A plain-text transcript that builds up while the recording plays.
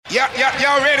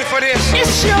Y'all ready for this?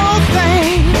 It's your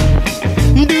thing.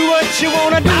 Do what you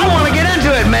wanna do. I wanna get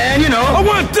into it, man, you know.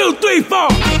 1, 2, 3, 4.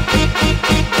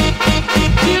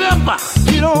 Get up.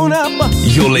 Get on up.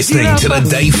 You're listening to the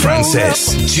Dave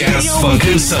Francis Jazz Funk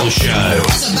and Soul Show.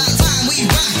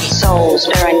 Soul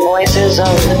stirring voices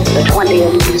of the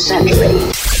 20th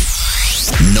century.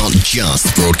 Not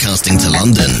just broadcasting to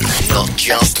London, not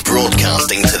just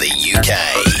broadcasting to the UK,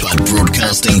 but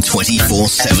broadcasting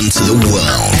 24/7 to the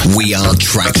world. We are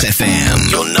Trax FM,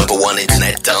 your number one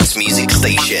internet dance music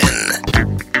station.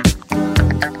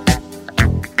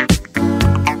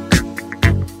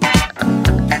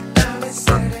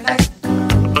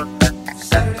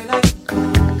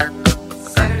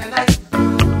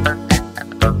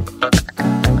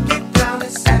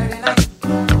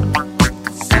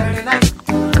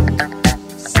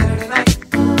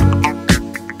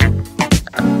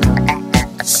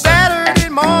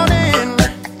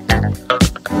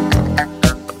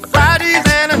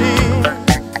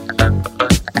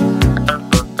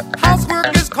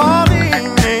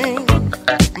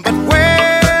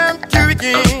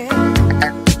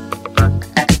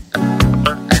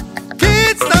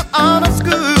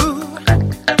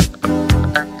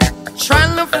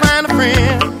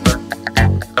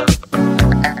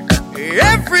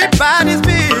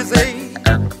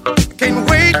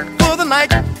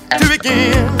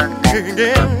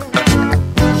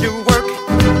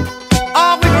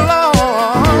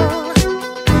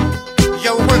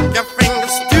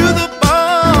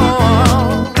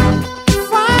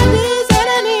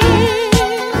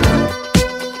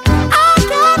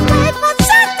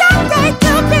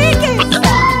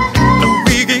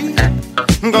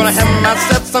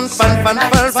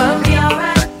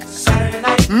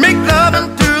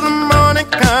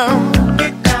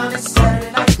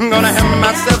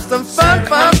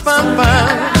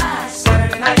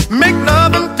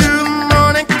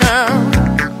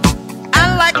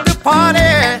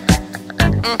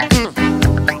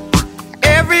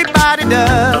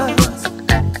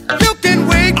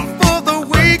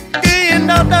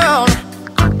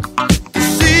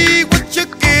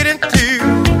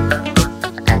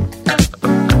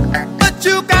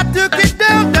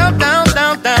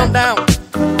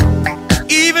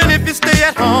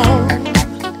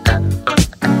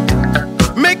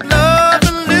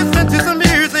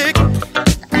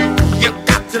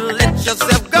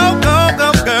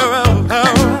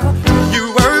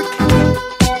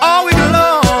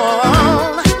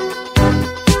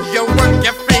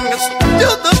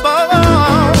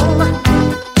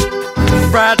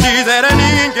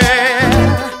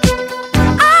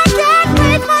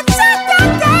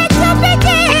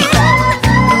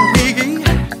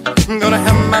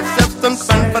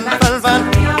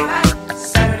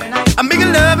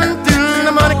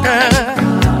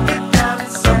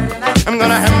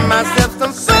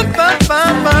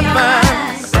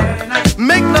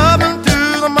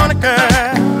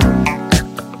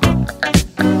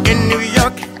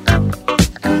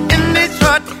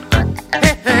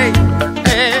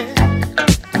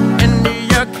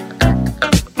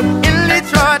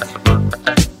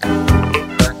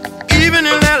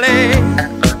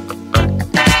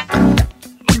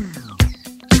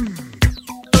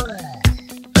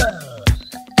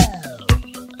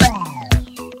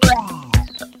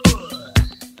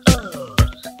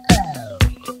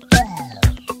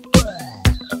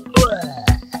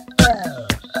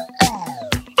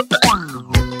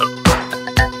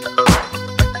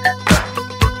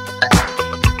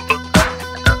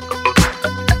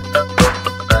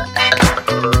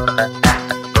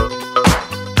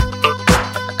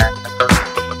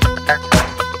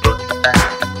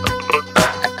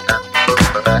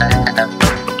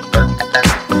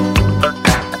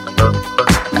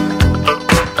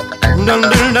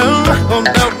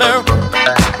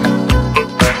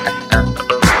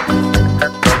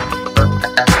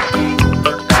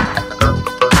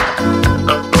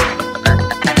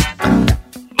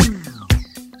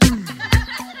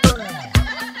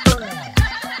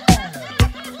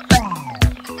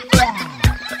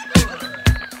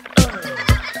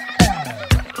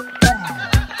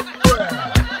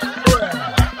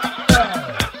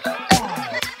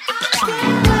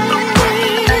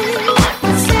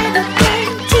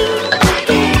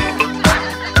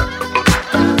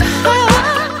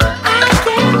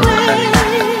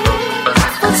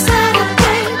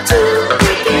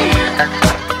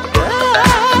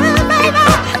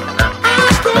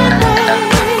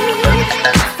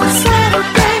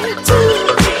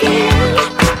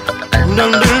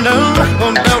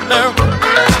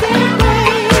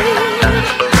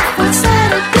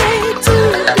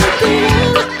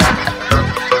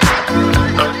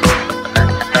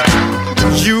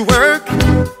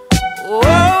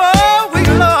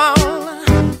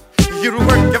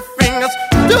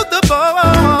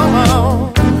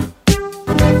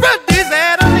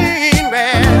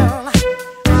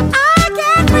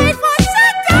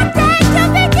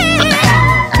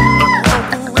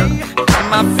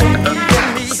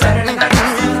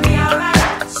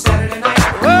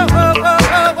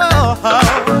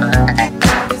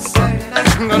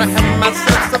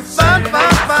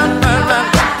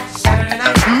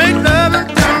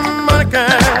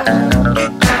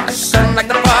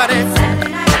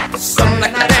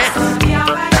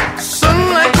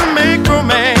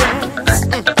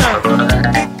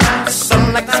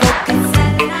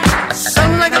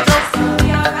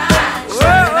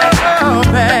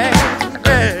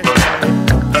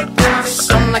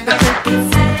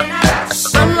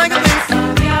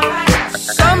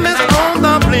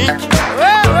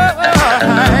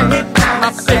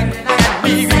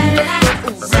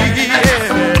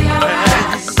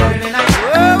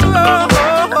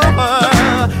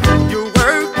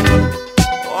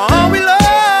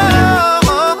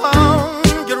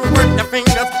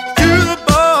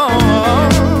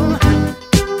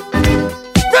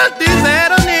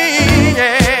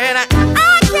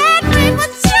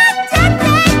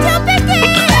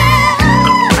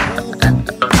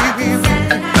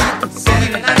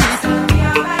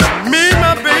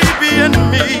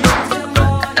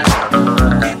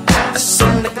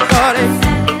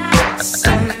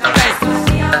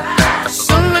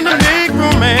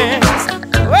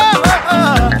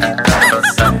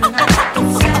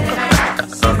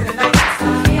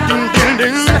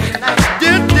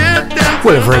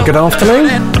 Well, a very good afternoon.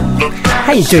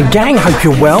 How you doing, gang? Hope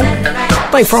you're well.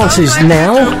 Dave Francis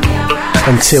now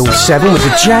until 7 with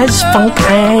the Jazz, Funk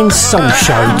and Soul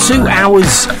Show. 2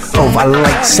 hours of a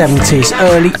late 70s,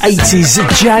 early 80s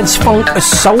jazz, funk,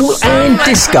 soul and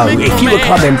disco. If you were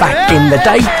clubbing back in the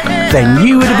day, then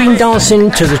you would have been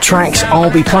dancing to the tracks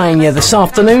I'll be playing you this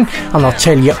afternoon, and I'll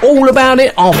tell you all about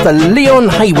it after Leon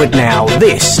Haywood now.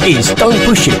 This is Don't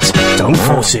Push It, Don't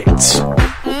Force It.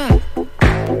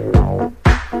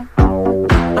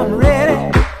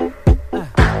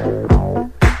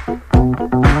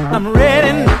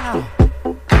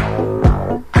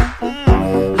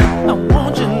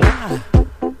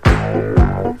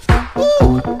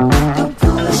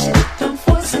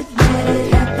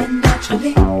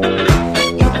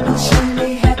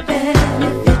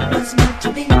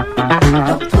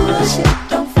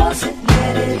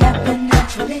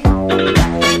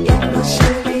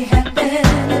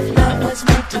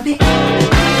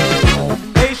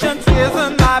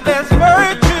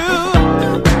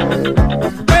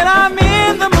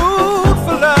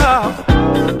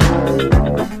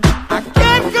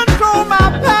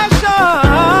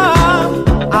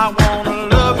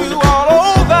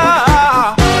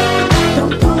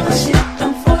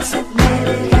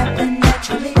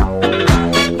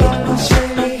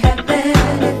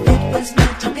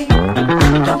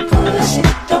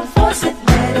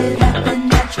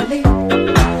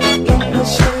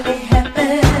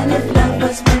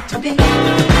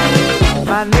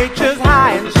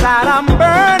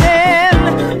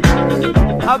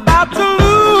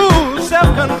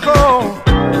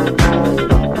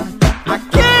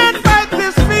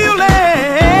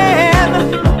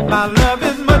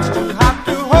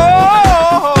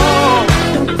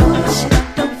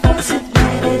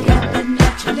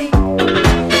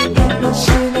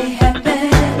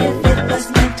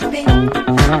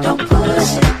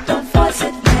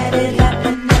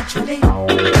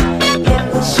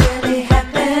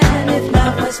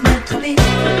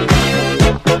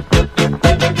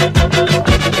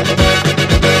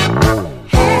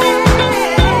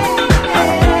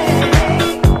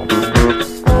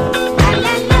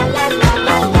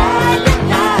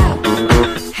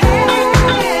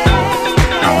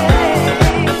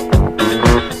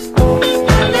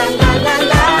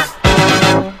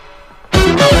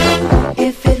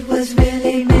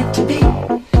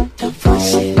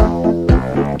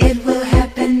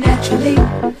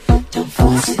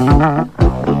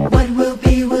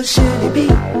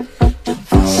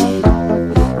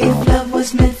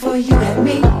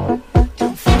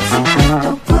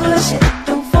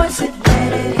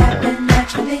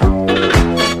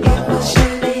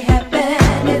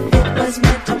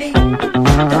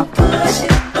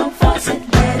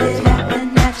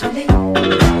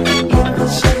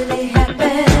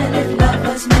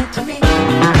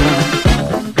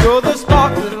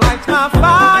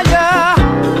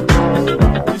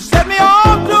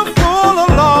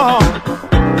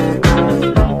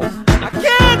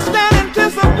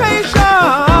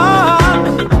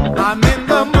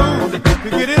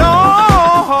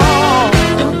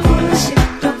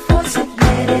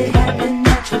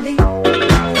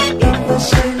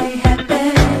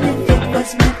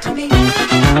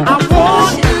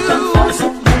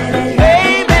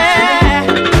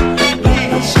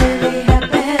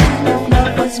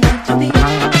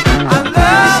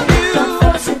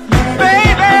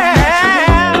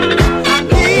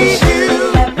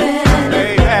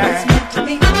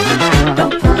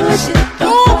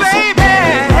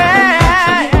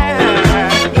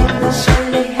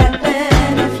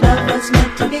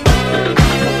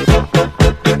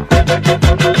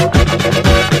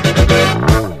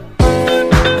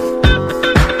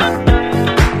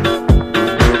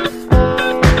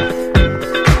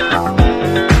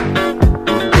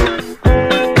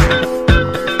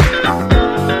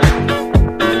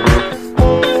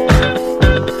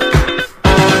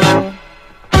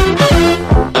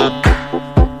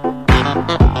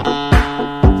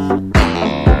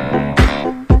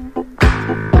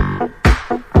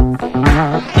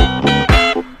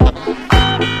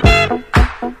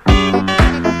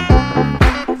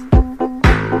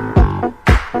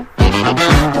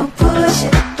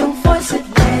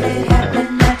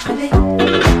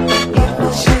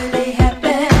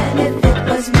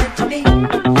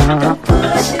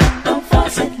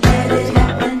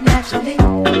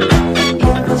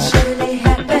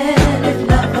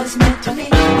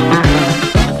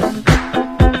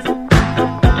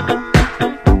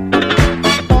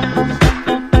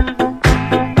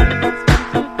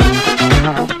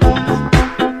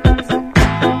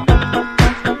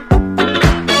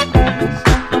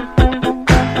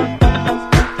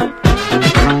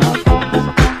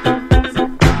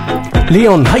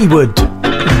 Leon Haywood,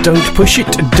 Don't Push It,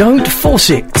 Don't Force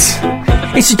It.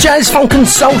 It's a jazz, funk and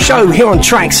soul show here on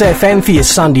Tracks FM for your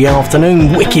Sunday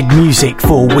afternoon. Wicked music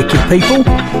for wicked people.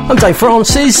 I'm Dave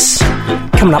Francis.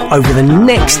 Coming up over the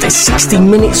next 60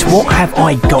 minutes, what have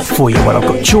I got for you? Well, I've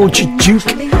got Georgia Duke,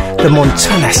 the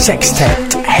Montana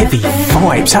Sextet, Heavy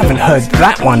Vibes. Haven't heard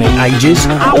that one in ages.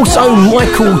 Also,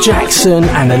 Michael Jackson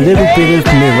and a little bit of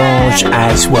Mirage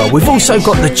as well. We've also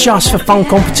got the Just for Fun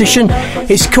competition.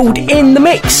 It's called In the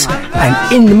Mix.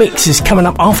 And In the Mix is coming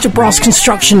up after Brass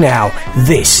Construction now.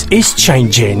 This is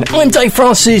Changing. I'm Dave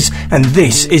Francis, and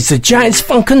this is the Jazz,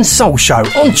 Funk and Soul Show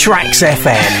on Tracks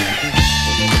FM.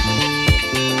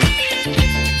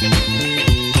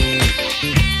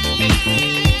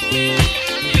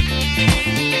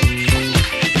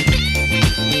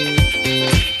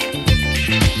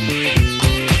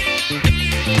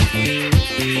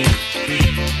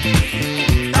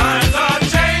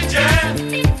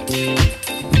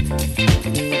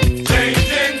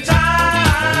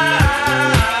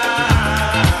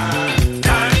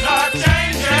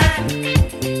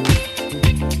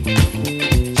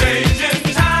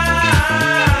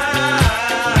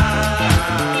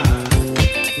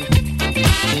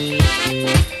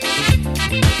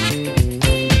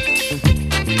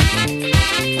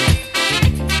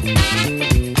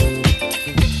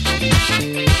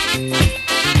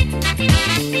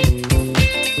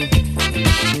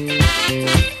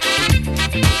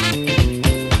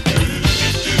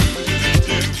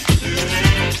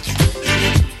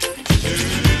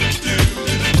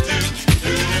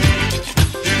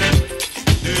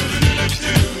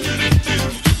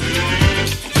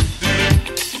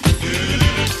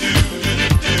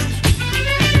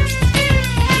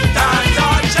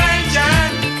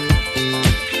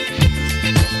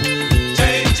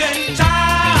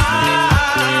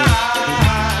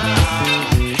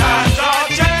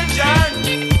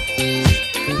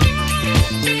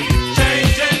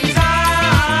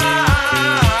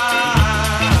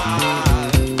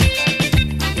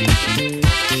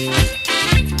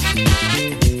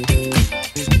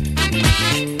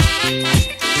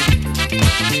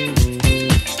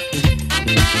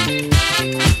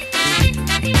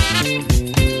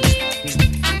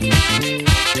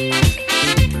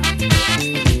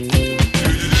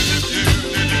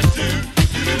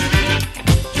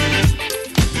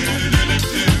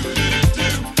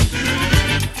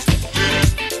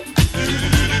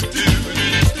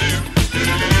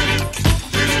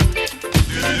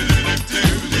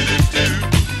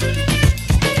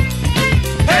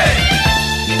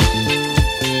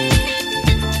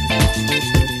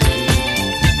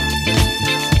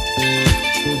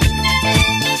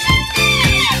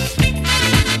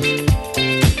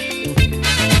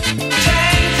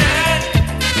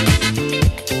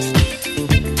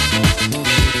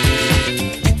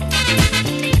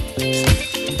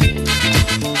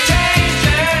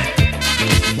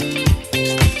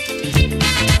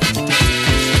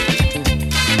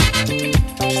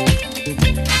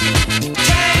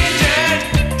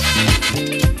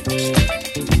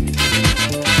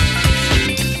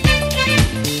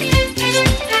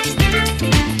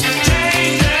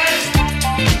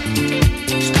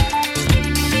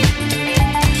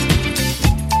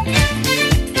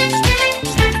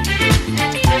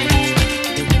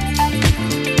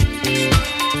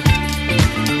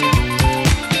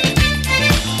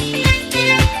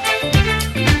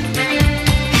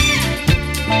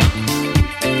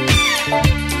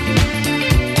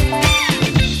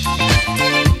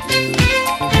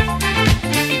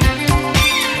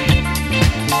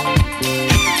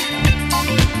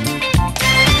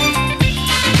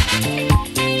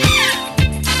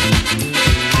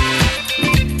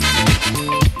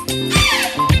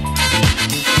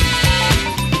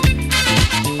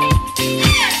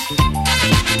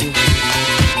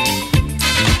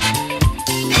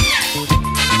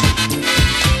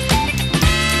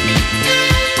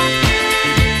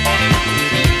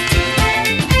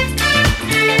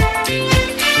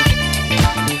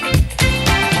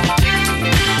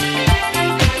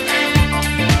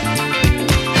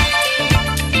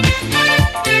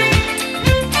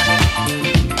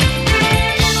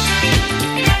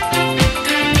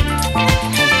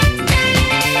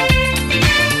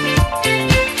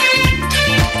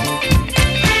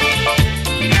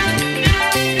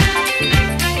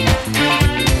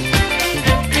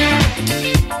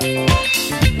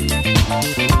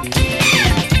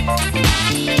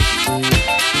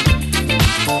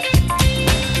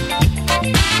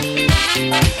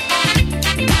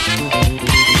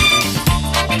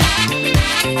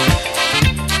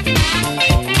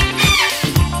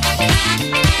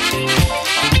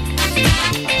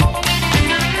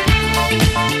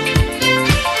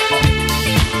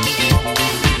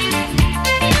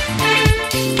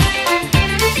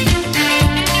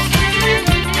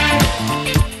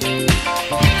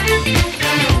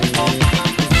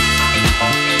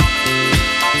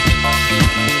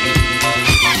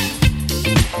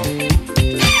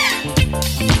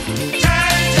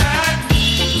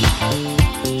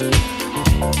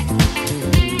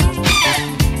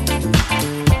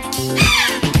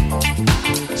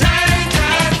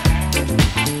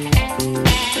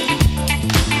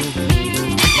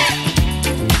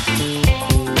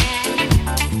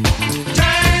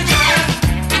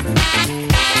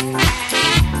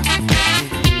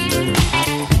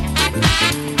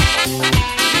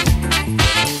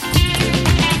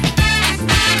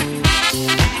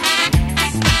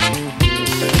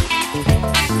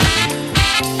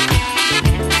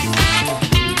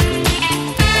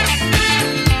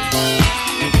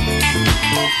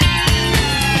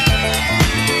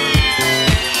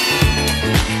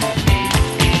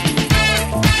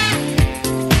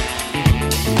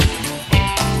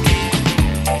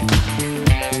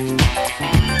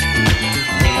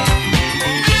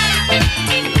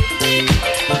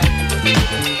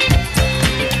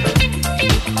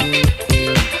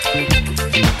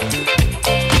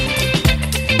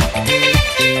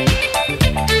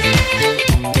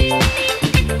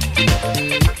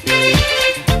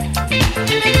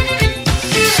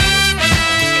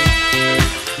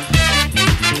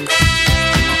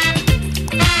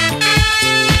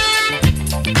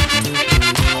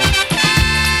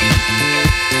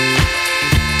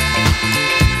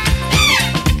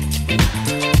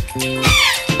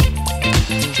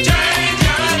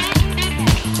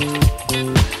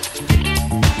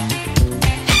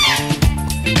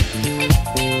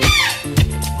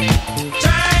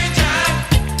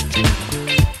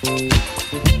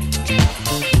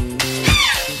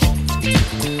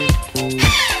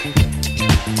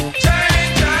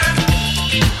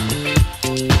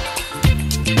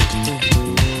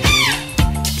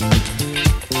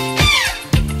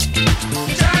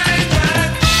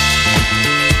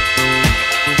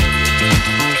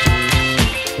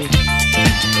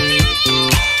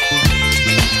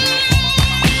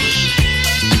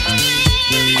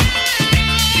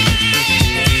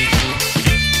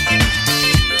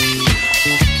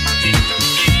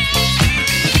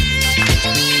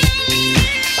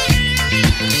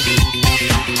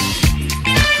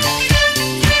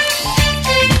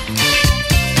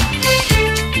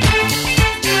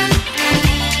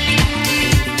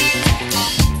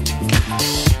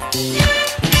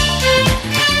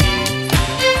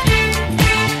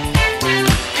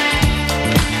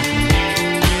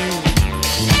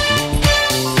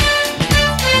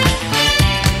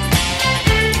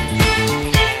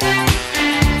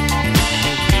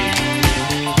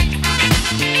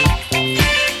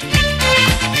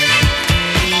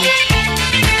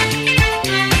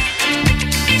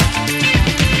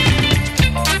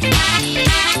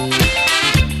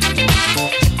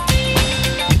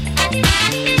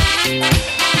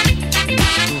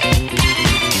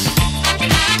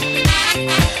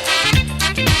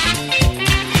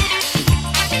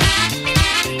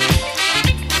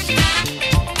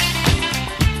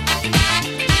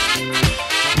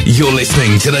 You're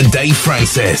listening to the Dave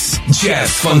Francis Jazz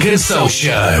Funk and Soul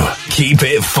Show. Keep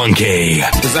it funky.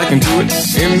 Cause I can do it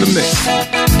in the mix.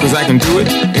 Cause I can do it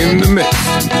in the mix.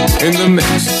 In the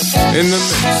mix. In the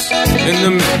mix. In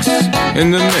the mix.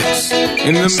 In the mix.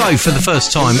 In the mix. So, for the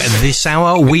first time this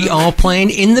hour, we are playing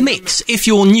In the Mix. If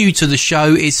you're new to the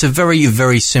show, it's a very,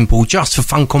 very simple Just for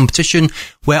Fun competition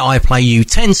where I play you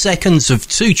 10 seconds of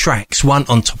 2 tracks, one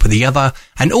on top of the other,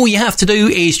 and all you have to do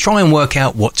is try and work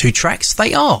out what 2 tracks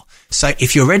they are. So,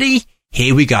 if you're ready,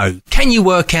 here we go. Can you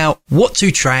work out what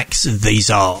 2 tracks these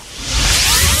are?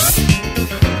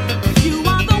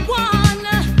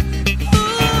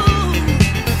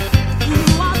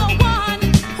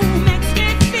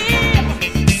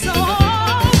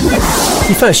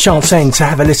 Your first chance then to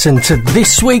have a listen to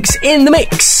this week's In the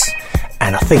Mix,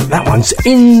 and I think that one's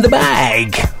in the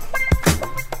bag.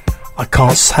 I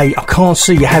can't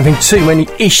see you having too many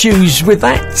issues with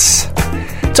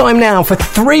that. Time now for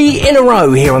 3 in a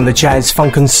row here on the Jazz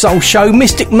Funk and Soul Show.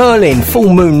 Mystic Merlin,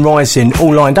 Full Moon Rising,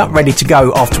 all lined up, ready to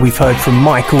go after we've heard from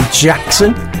Michael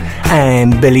Jackson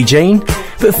and Billie Jean.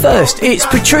 But first, it's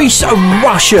Patrice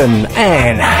Rushen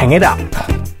and Hang It Up.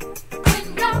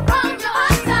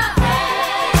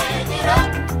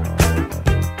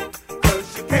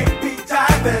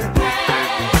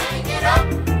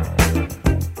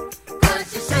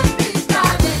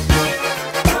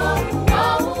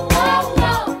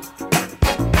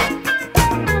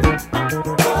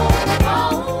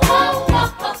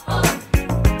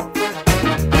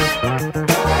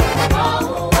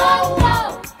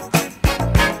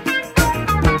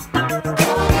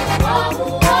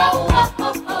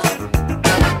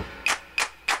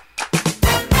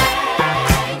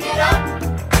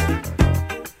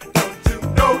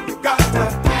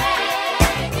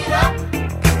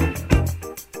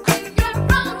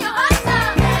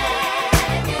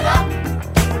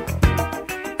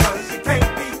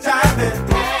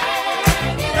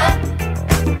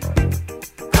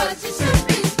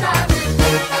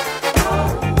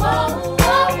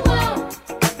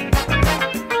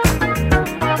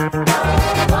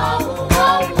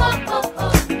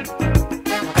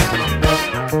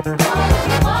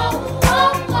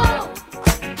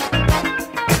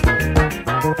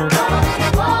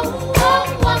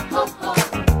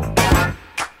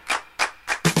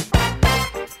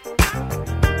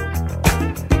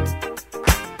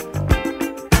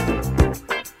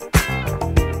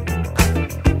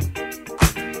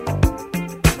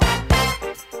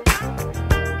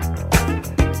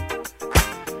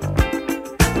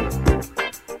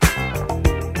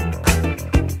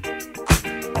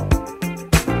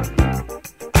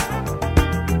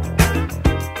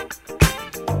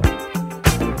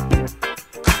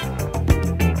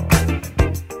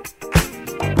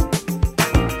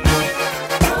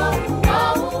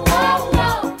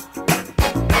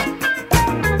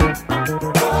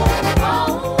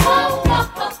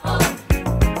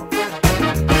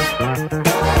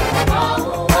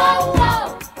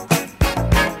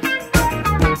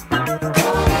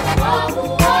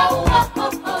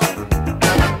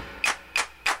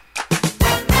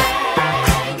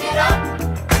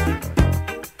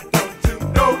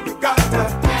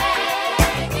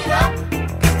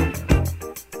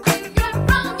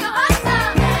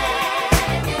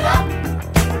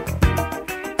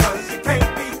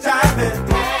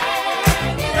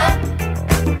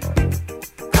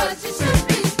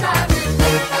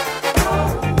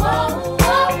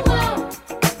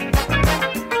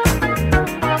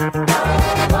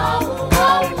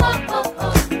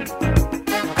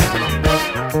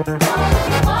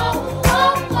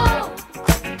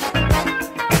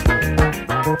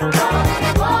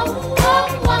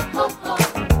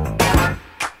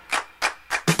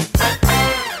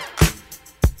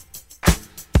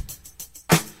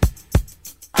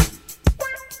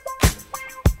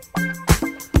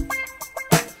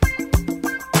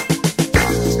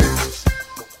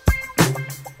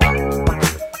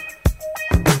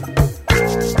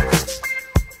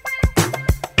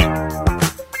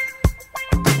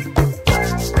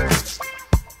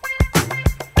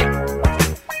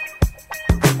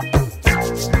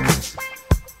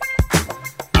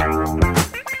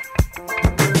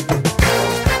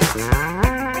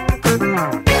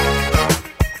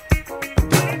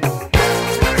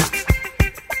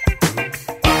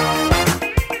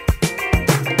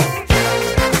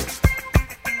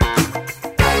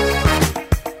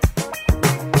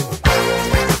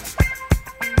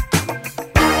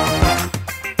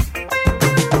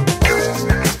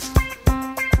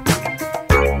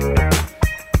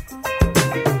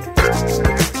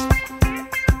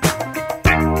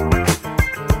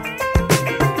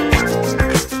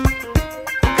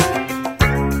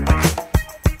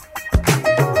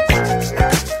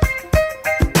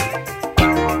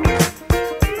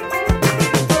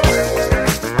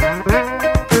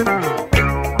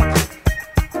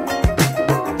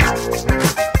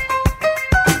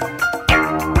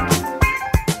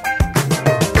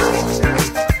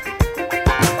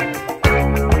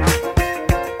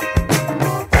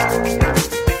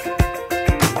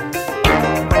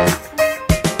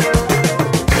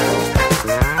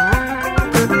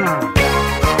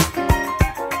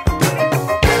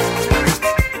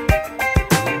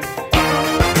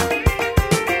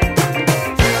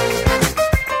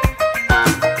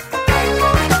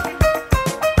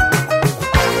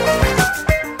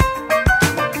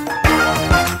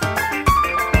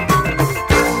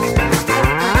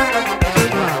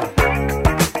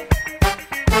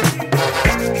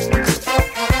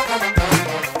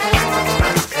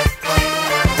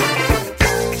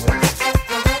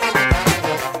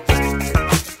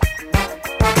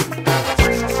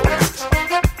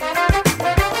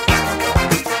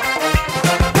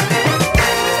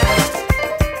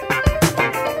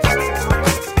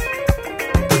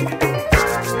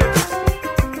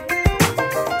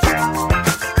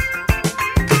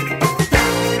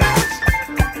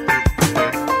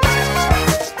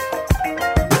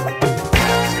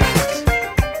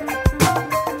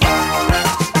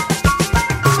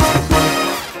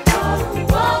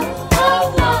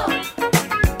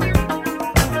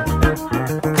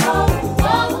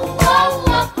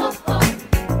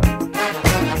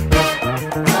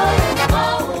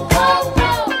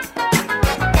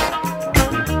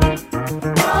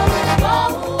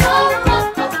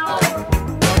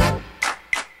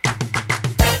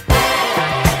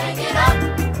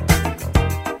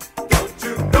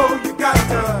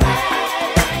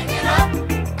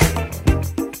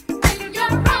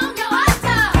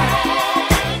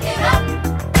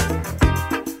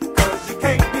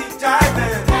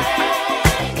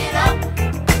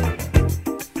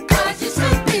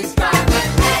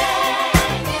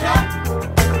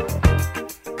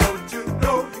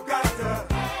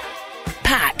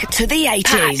 to the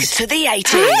 80s. To the 80s.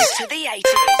 To the 80s.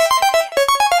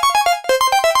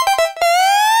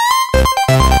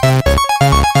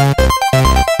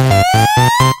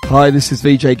 Hi, this is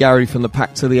VJ Gary from the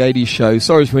Pack to the 80s show.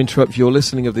 Sorry to interrupt your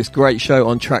listening of this great show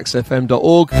on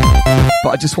traxfm.org, but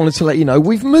I just wanted to let you know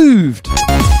we've moved.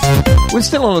 We're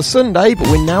still on a Sunday, but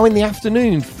we're now in the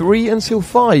afternoon, 3 until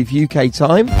 5 UK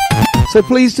time. So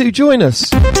please do join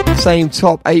us. Same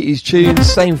top 80s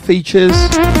tunes, same features,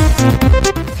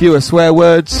 fewer swear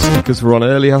words, because we're on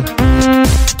earlier.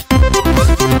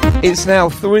 It's now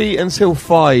 3 until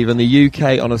 5 in the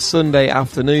UK on a Sunday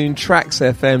afternoon,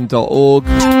 traxfm.org.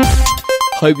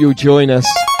 Hope you'll join us.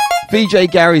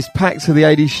 VJ Gary's Pack to the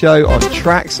 80s show on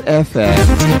Trax FM.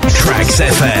 Trax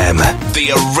FM,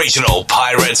 the original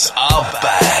pirates are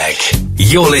back.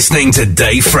 You're listening to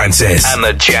Dave Francis and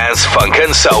the Jazz, Funk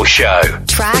and Soul Show.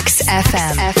 Trax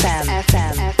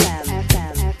FM.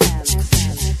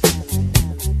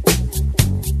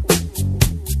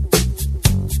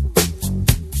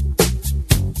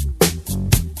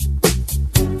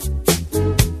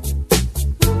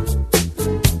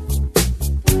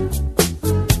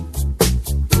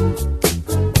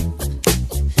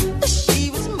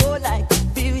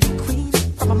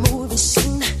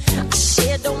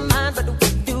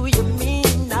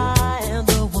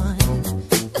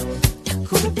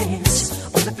 Dance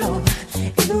on the floor.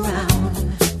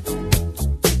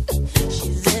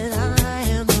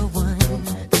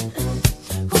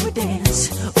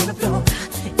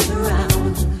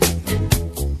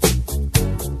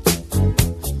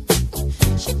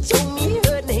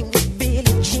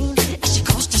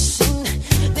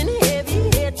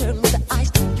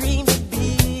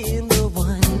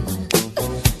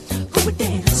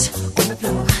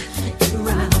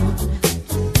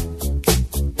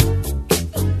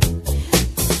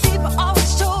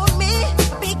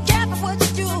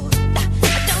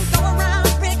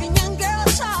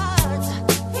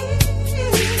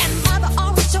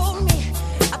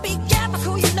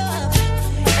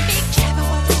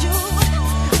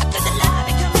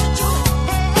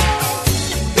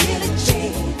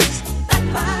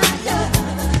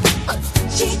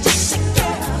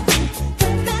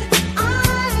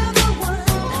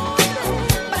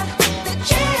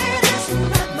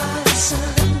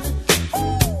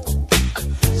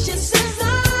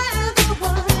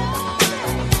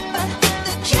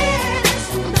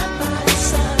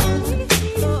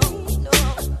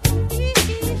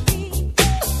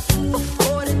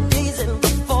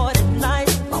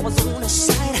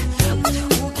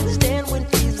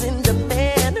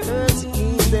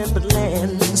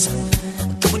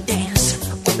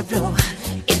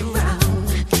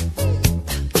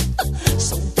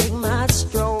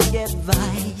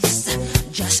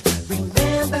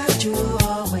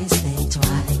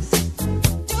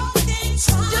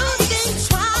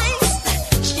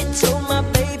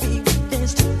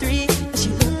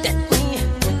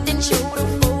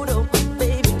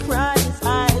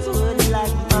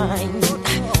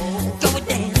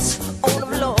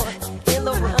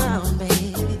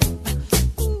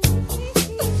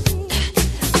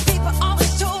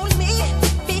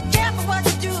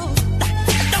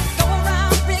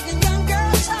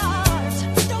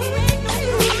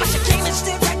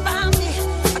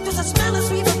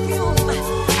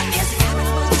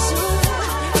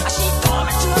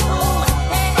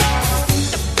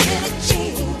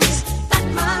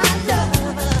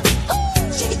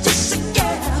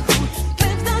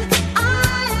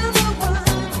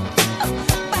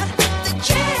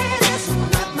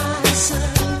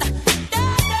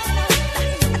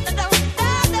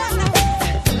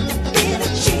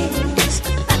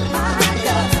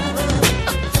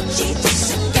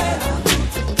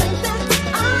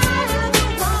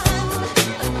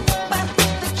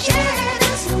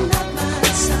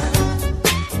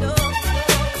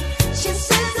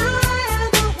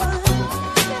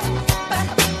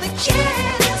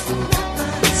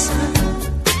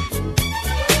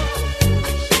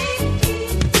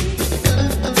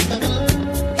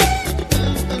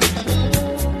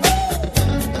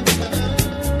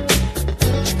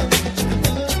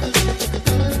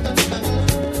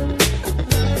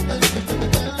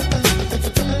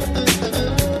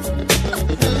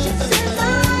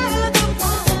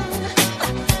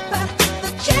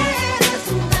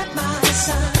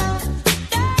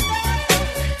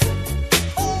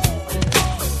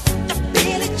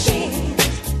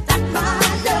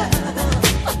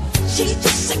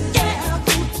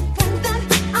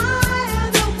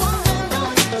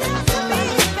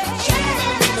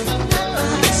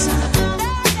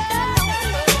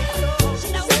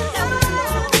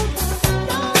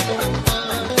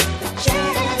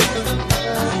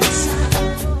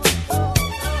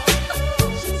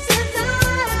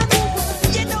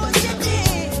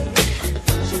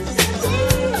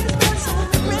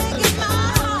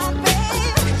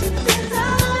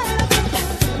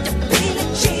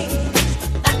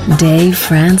 Dave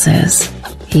Francis.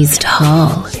 He's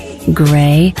tall,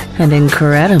 grey, and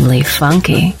incredibly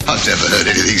funky. I've never heard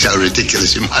anything so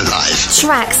ridiculous in my life.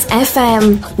 Tracks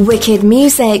FM. Wicked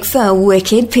music for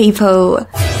wicked people.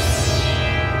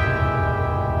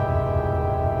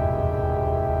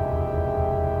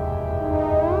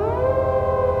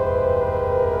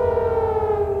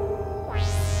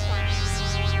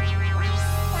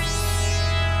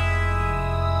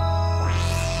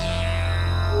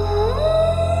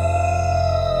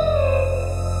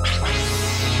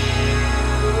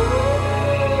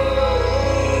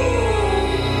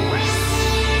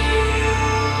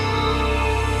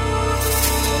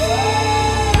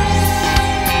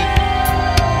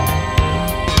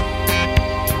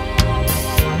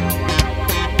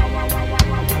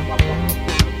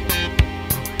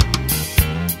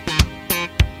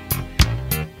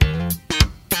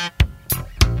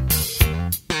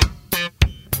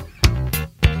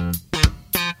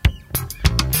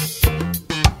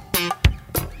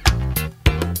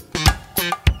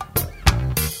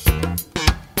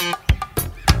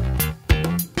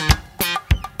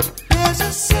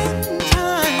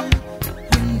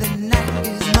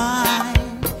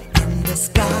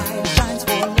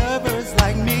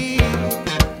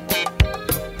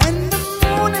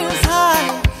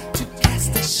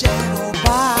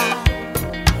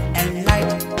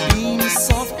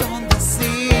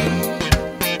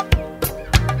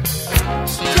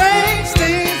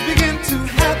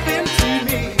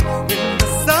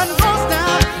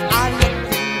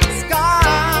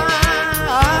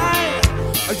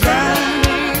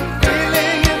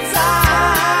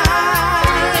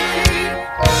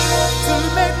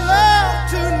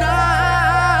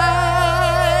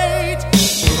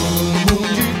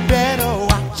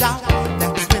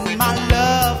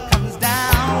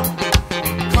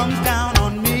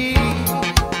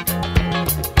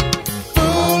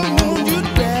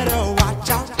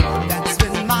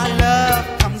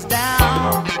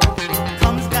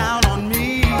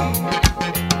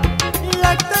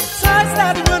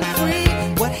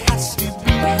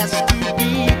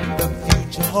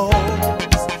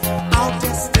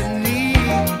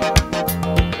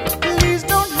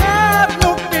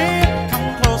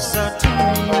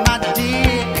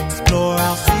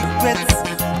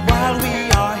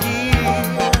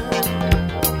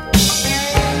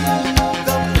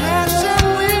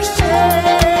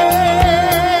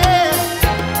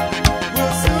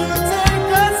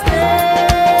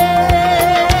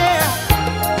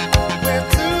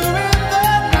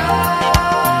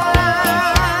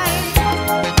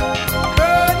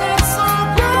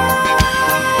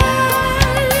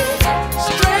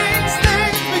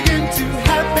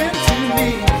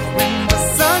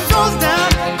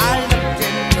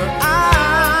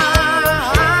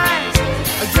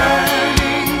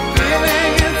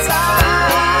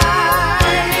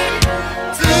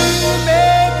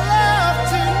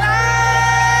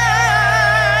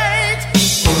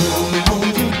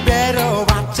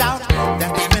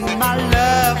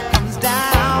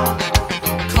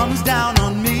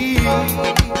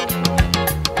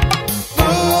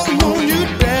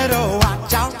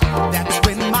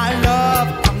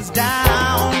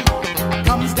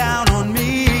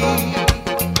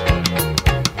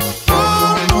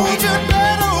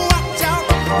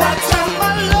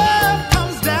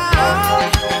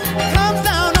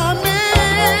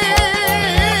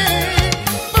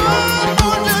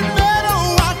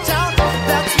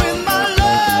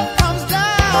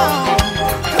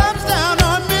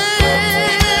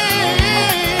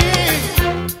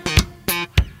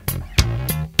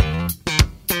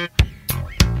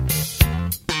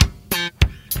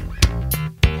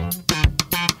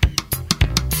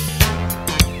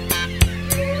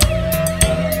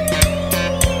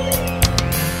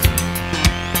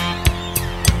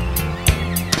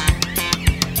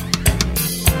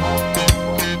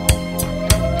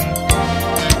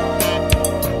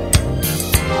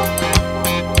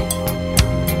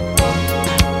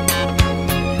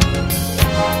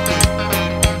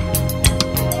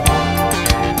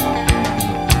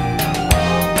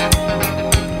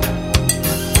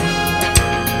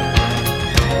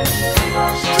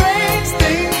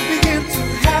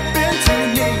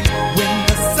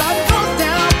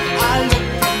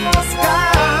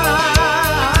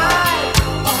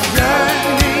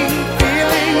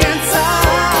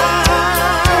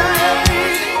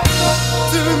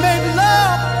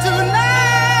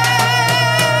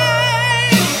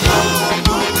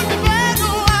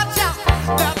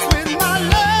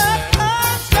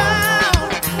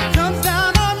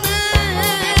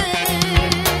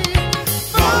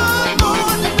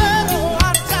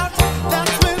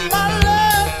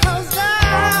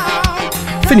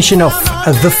 Finishing off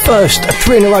the first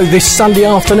 3 in a row this Sunday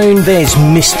afternoon, there's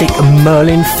Mystic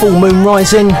Merlin, Full Moon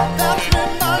Rising.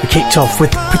 We kicked off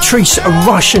with Patrice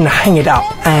Rush and Hang It Up,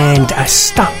 and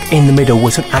Stuck in the Middle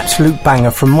was an absolute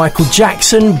banger from Michael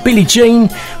Jackson. Billie Jean,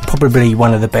 probably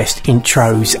one of the best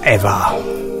intros ever.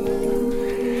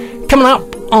 Coming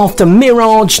up after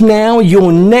Mirage now,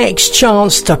 your next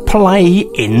chance to play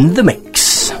in the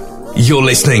mix. You're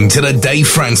listening to the Dave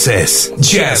Francis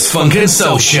Jazz, Funk and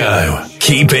Soul Show.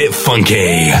 Keep it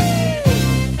funky.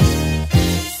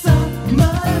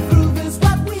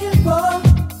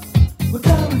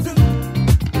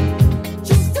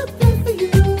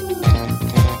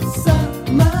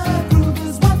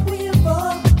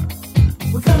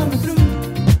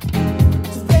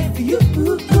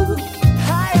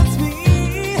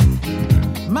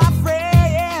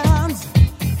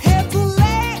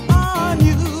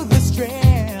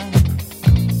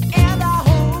 And I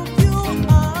hope you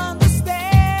understand.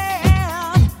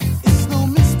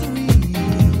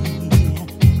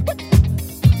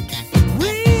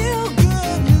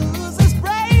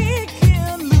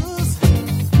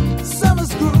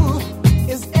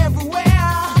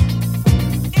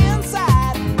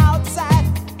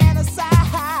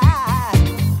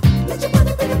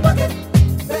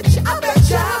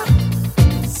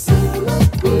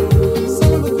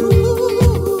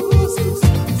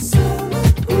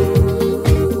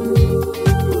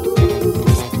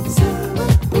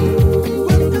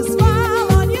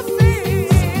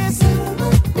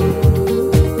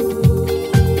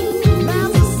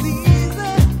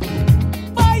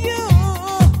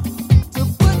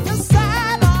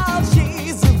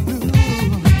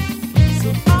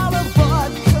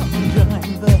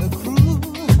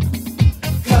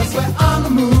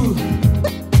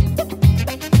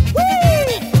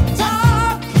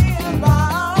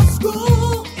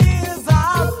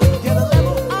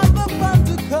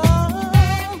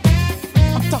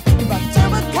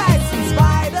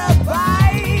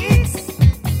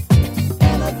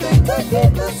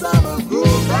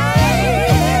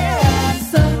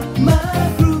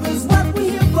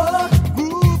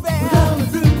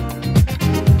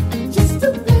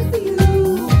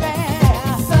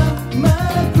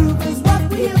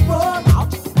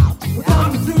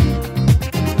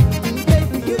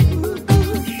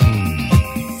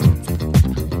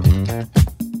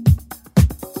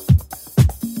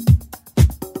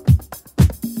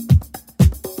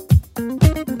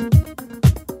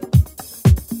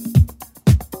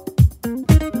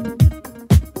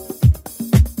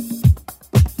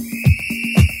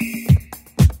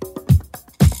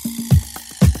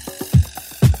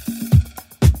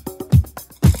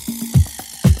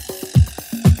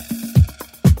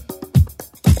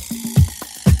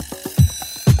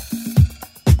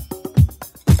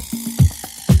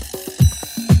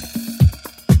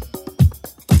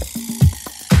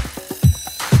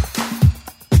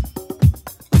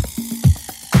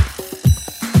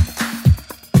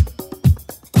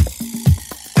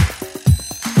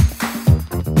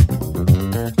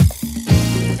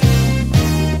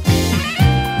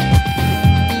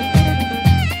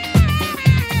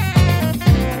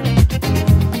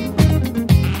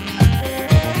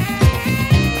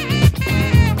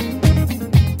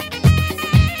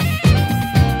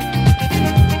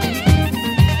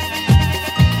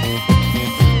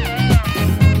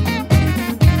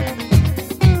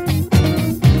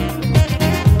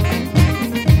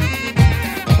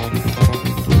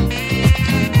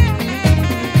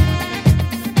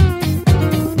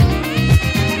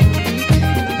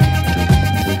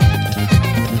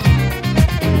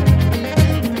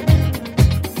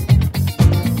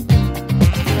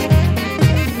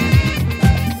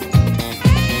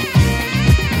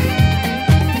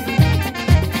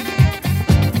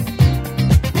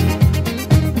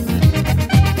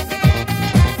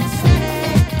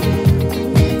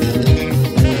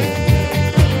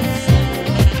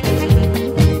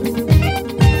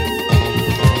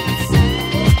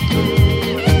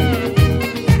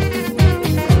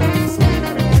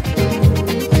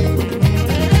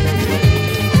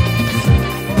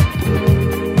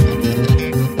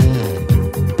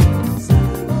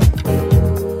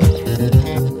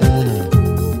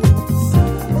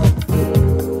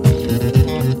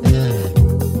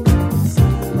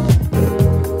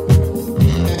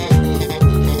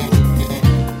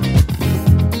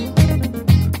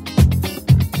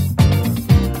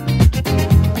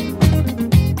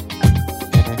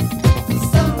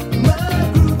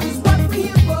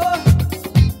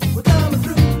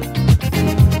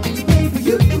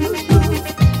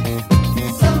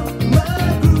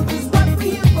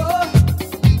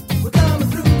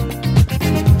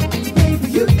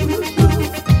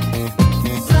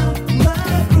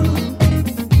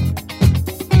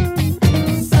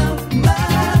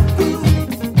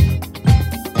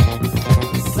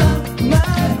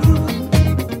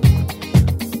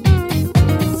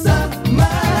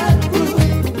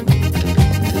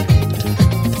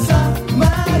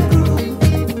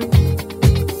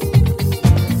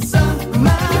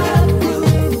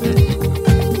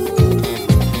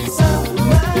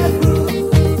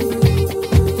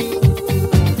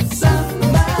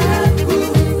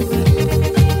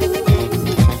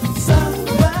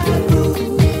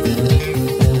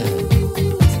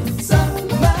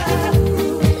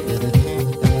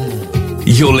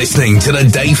 listening to the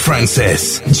Dave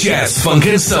Francis Jazz Funk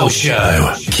and Soul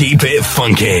Show. Keep it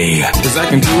funky. Cause I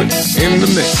can do it in the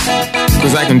mix.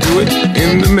 Cause I can do it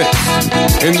in the mix.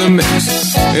 In the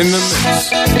mix. In the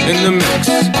mix. In the mix.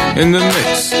 In the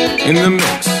mix. In the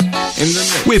mix. In the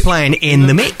mix. We're playing In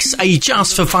the Mix, a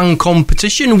Just for Fun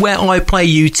competition where I play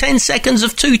you 10 seconds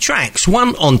of two tracks,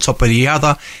 one on top of the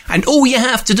other, and all you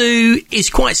have to do is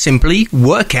quite simply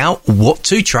work out what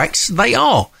two tracks they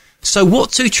are. So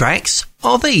what two tracks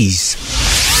are these?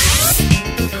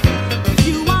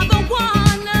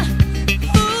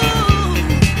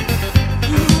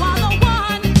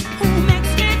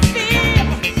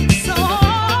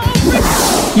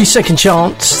 Your second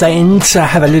chance then to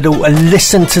have a little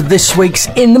listen to this week's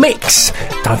In the Mix.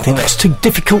 Don't think that's too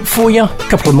difficult for you. A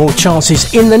couple of more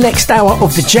chances in the next hour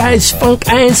of the Jazz, Funk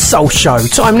and Soul Show.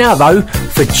 Time now though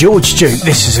for George Duke.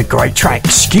 This is a great track.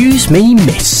 Excuse me,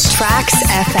 miss. Tracks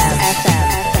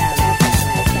FM.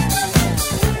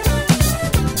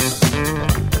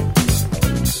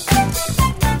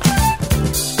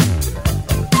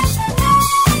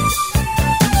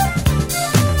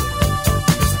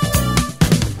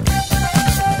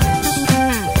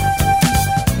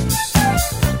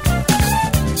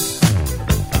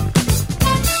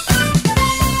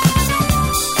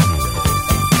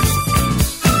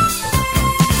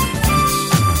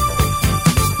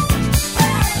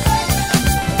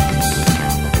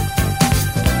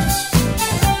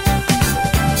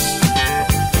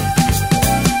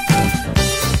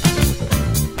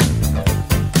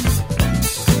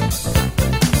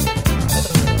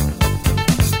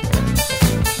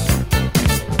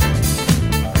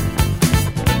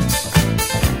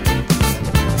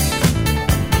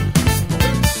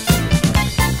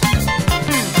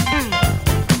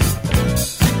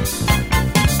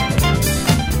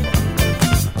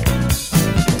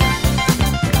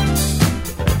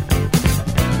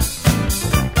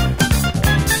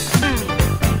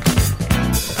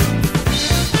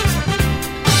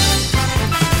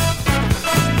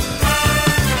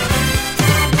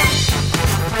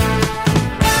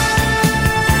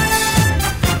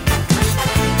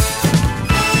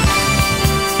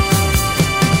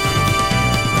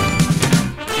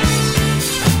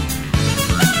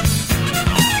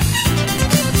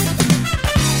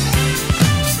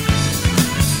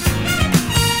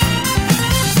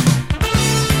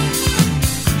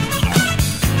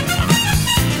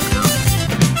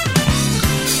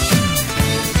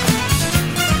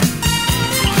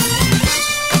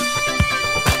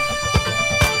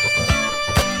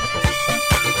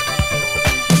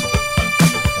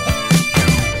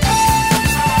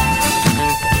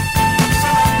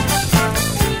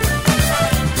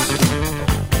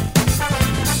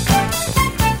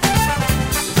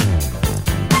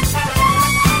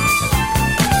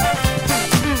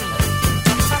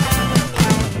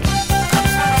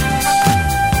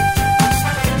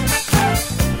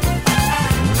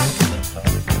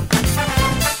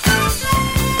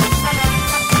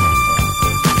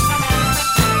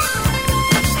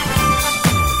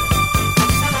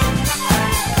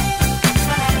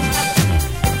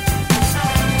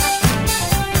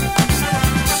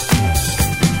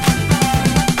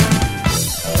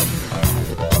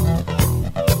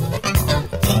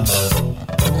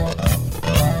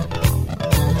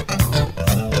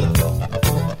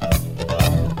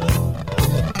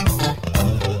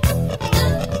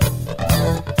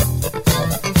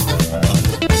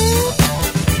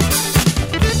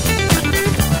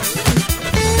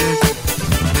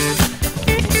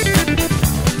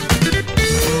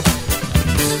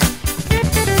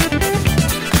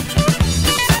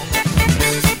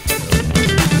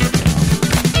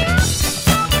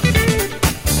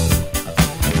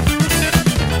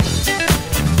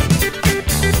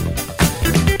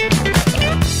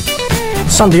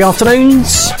 Sunday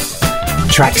afternoons,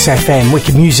 Tracks FM,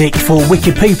 wicked music for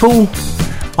wicked people.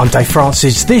 I'm Dave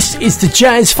Francis. This is the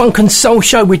Jazz, Funk and Soul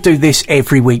Show. We do this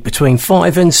every week between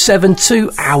 5 and 7,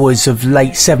 2 hours of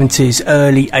late 70s,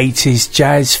 early 80s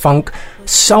jazz, funk,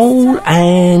 soul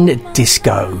and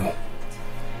disco.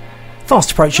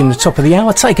 Fast approaching the top of the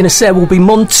hour, taking us there will be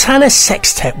Montana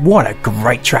Sextet. What a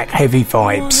great track, heavy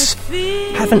vibes.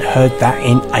 Haven't heard that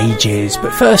in ages,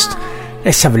 but first,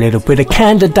 let's have a little bit of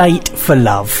Candidate for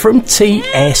Love from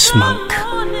T.S. Monk.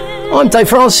 I'm Dave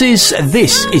Francis.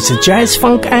 This is the Jazz,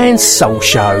 Funk and Soul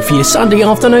Show for your Sunday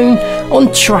afternoon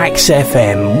on Tracks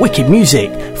FM. Wicked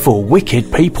music for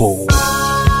wicked people.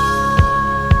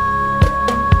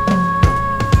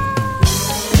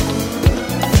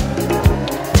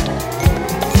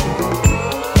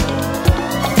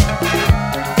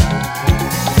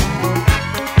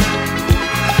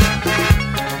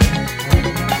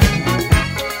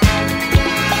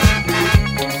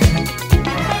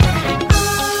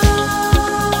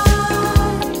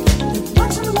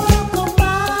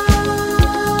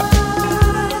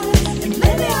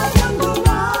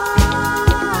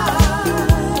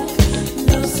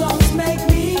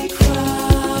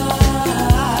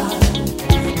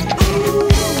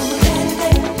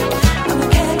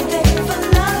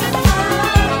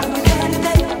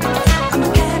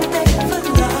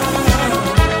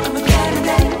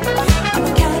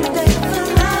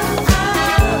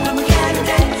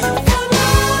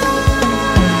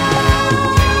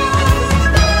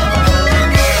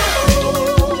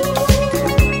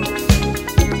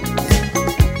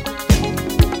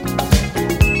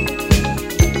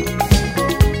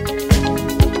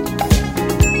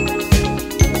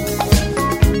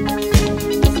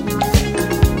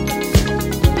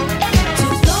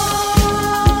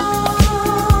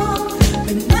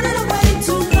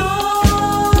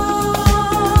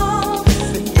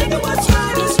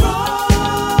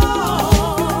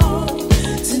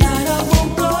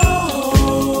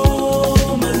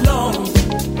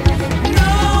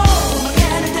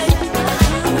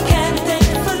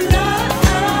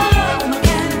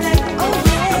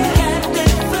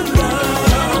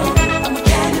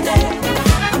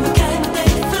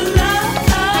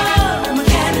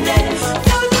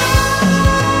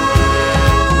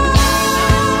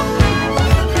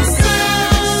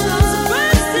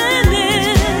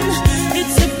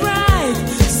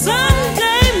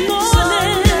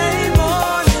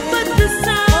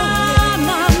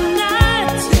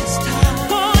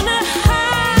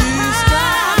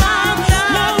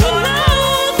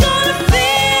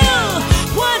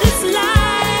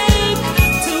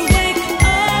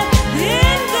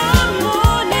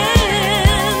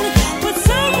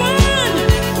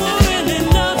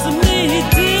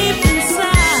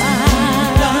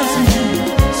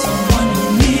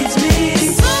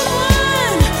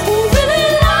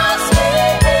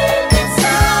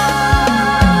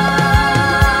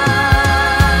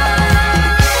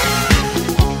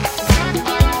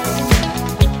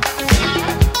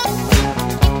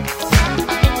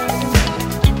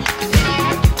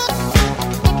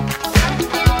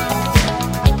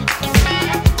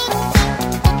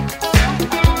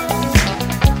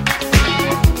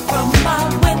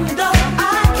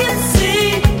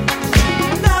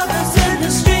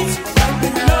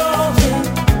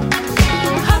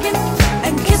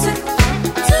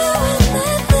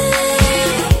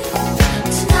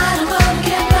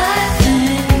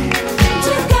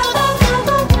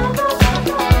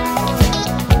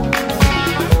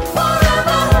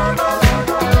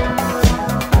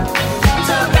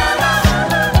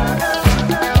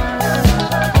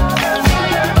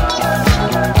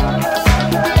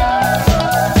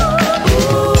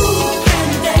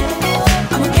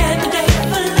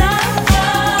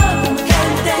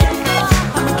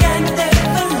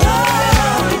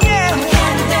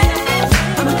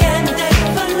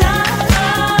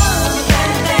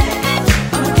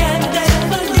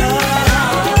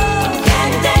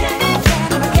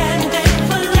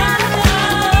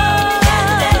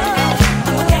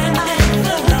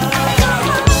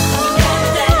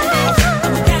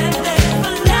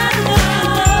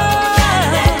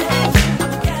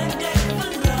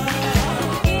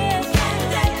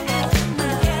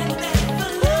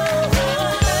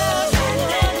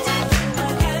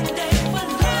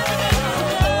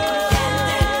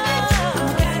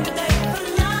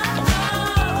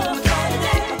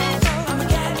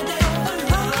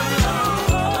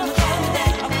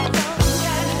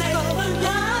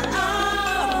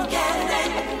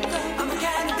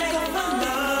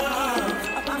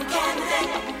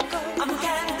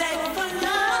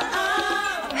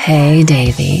 Hey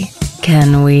Davey,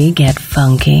 can we get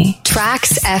funky?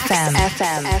 Tracks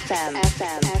FM.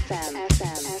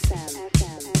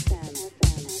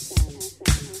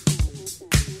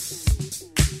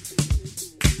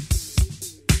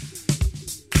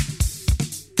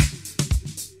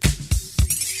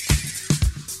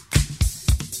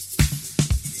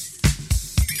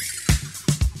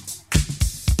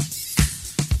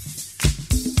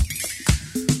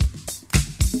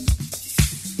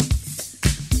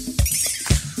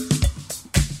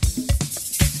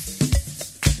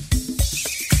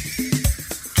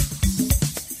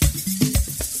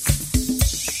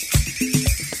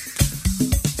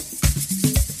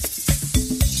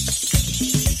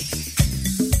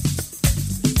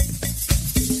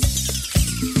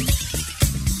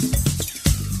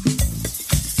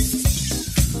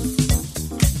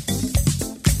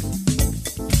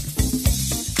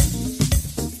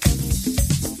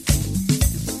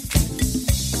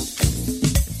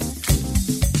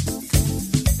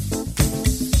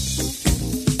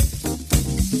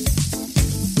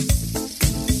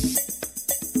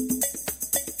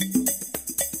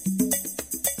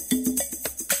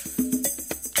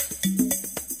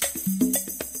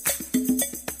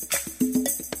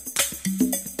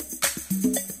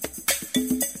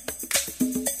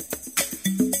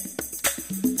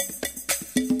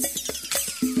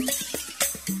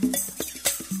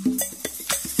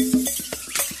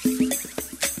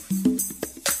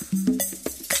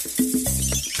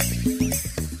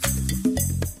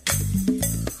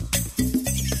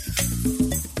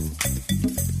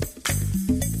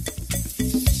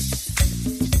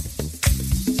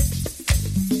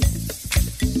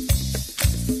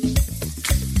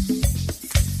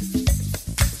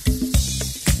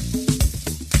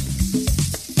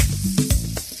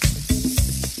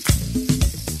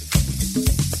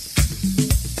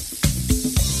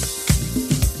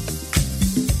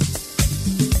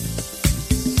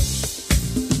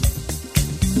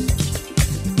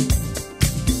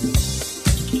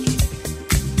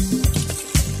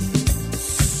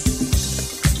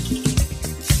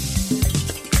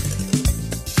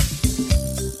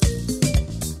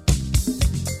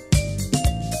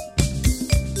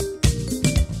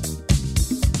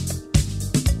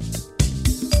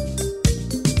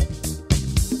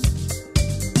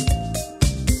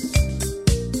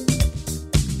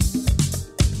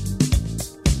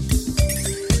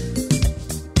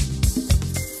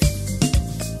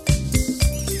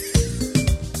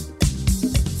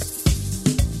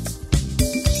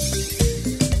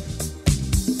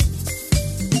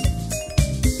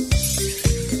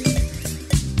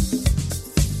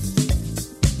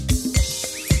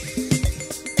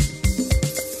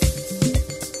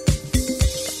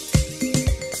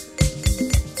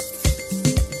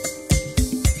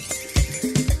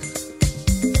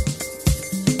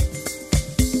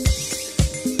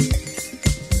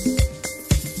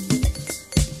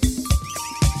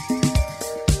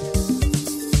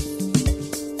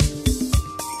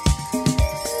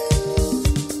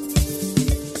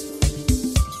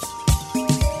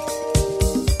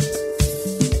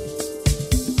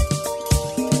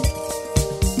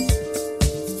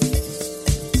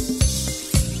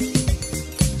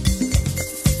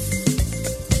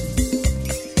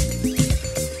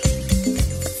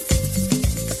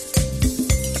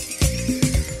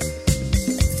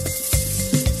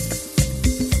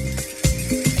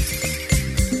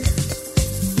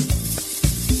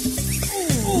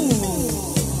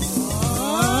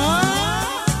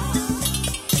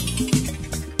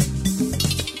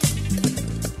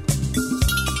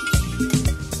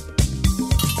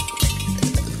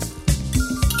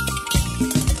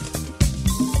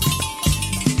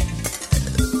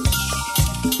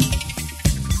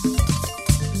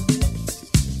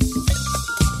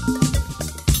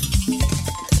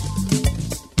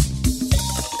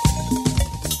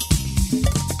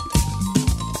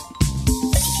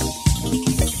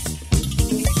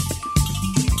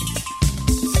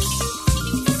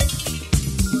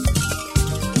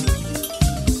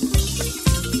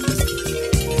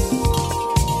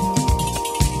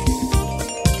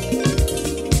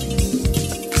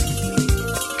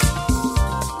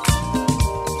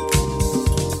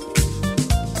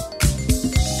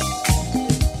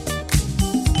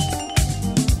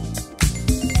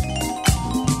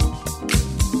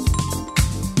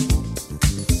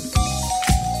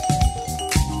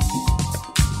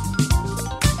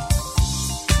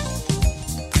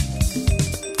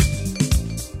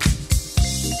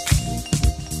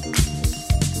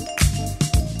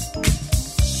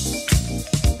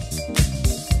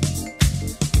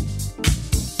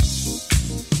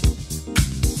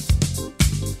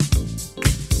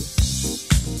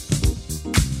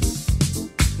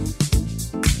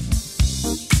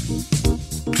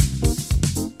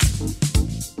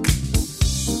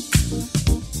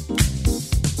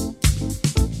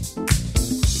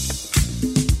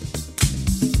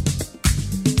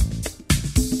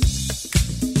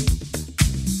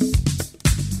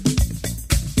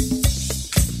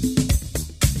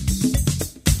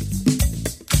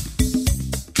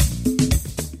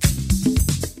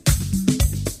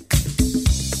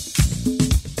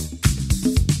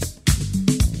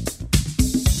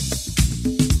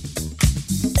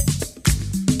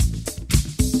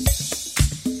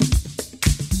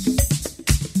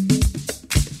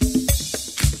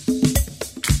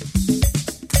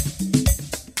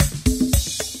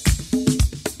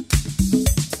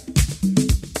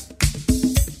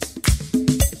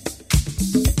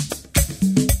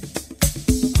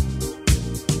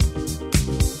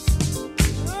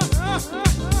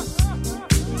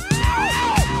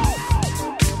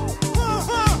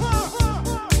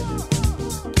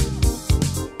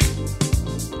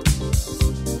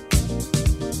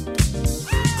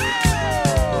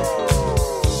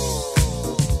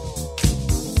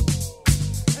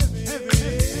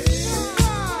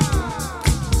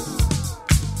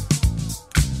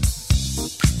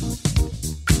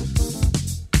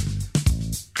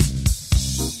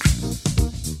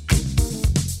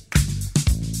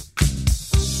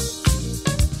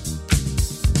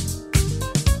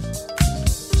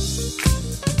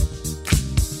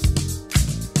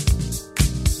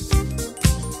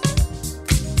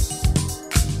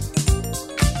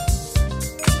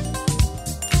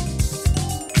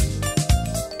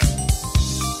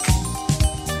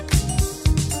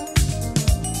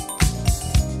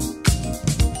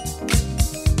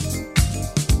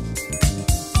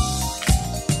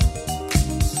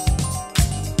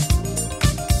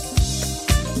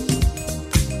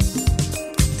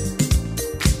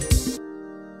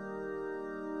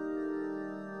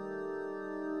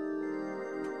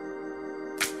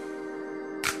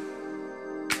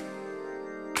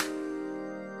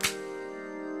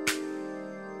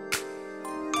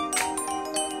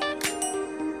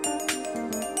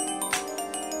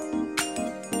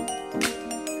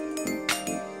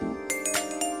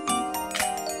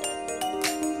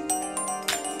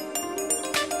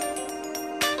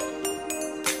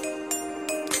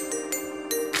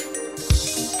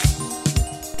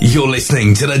 You're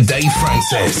listening to the Dave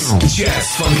Francis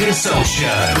Jazz Funk and Soul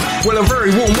Show. Well, a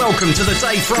very warm welcome to the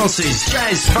Dave Francis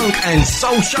Jazz Funk and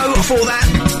Soul Show. Before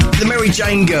that, the Mary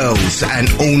Jane Girls and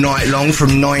All Night Long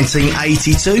from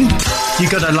 1982. You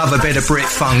gotta love a bit of Brit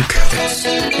funk.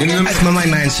 As my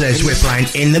main man says, we're playing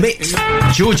In the Mix.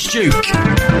 George Duke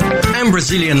and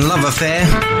Brazilian Love Affair.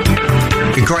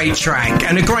 A great track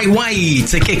and a great way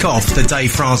to kick off the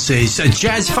Dave Francis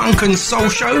Jazz Funk and Soul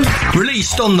Show,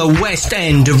 released on the West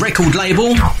End record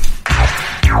label.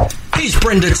 Here's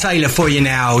Brenda Taylor for you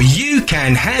now. You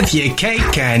can have your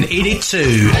cake and eat it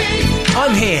too.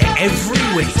 I'm here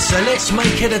every week, so let's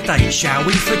make it a date, shall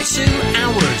we? For 2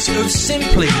 hours of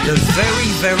simply the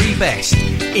very, very best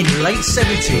in late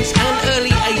 70s and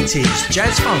early 80s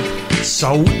jazz funk,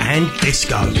 soul and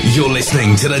disco. You're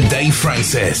listening to the Dave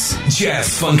Francis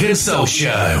Jazz Funk and Soul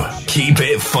Show. Keep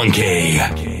it funky.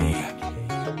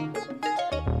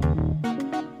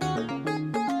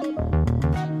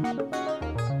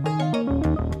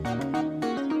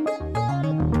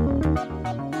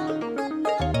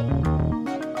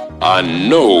 I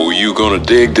know you're gonna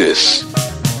dig this.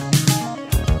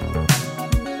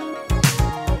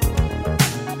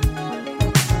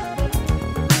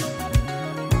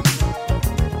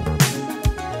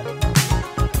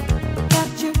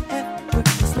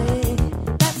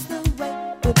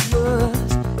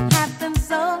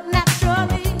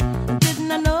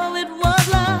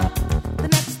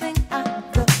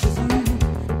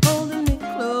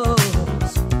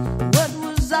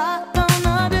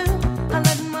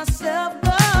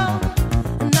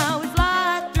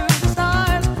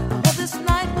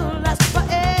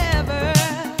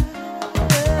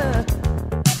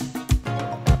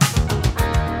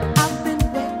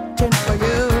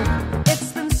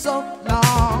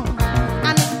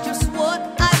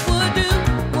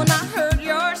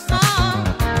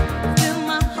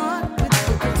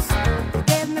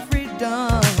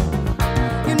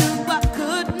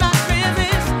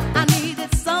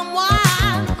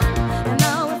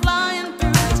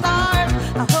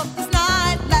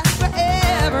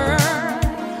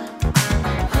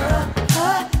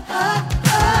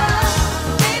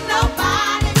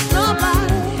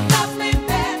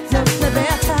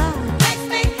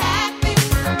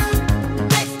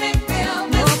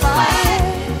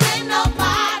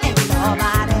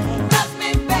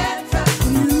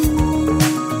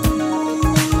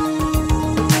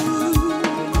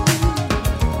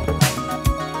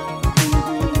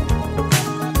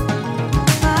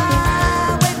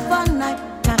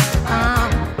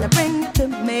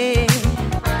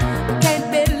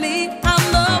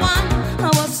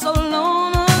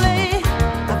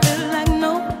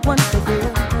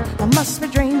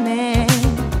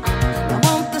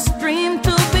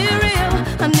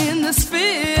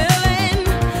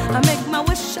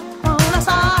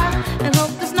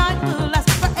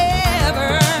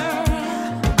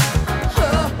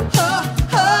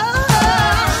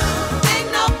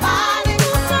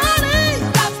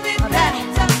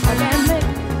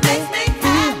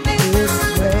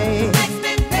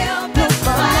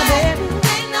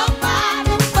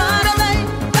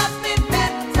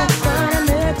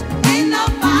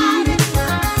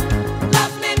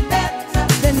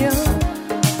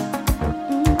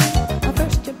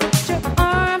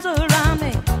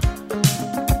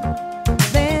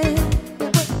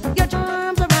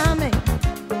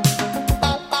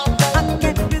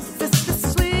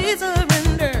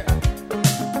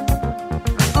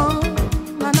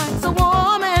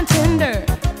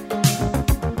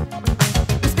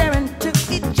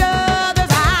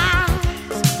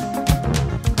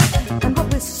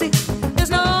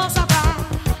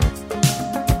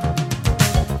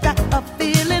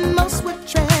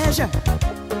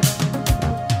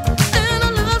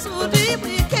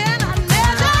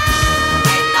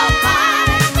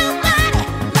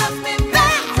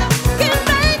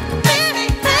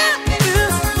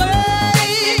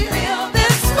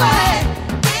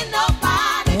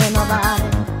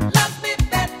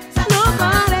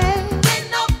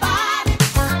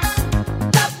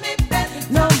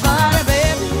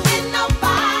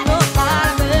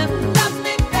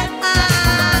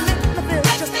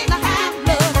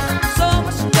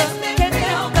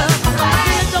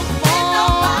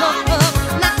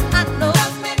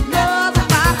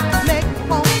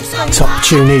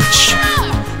 Tunage.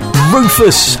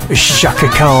 Rufus Shaka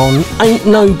Khan, Ain't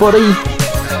Nobody.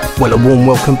 Well, a warm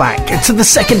welcome back to the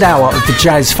second hour of the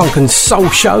Jazz Funk and Soul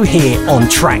Show here on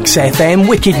Trax FM.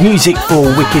 Wicked music for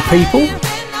wicked people.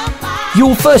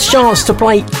 Your first chance to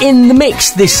play in the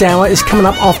mix this hour is coming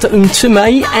up after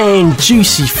Untume and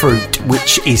Juicy Fruit,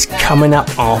 which is coming up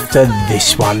after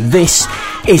this one. This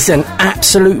is an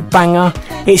absolute banger.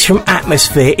 It's from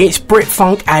Atmosphere, it's Brit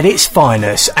Funk at its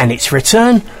finest, and it's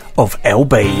Return of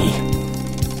LB.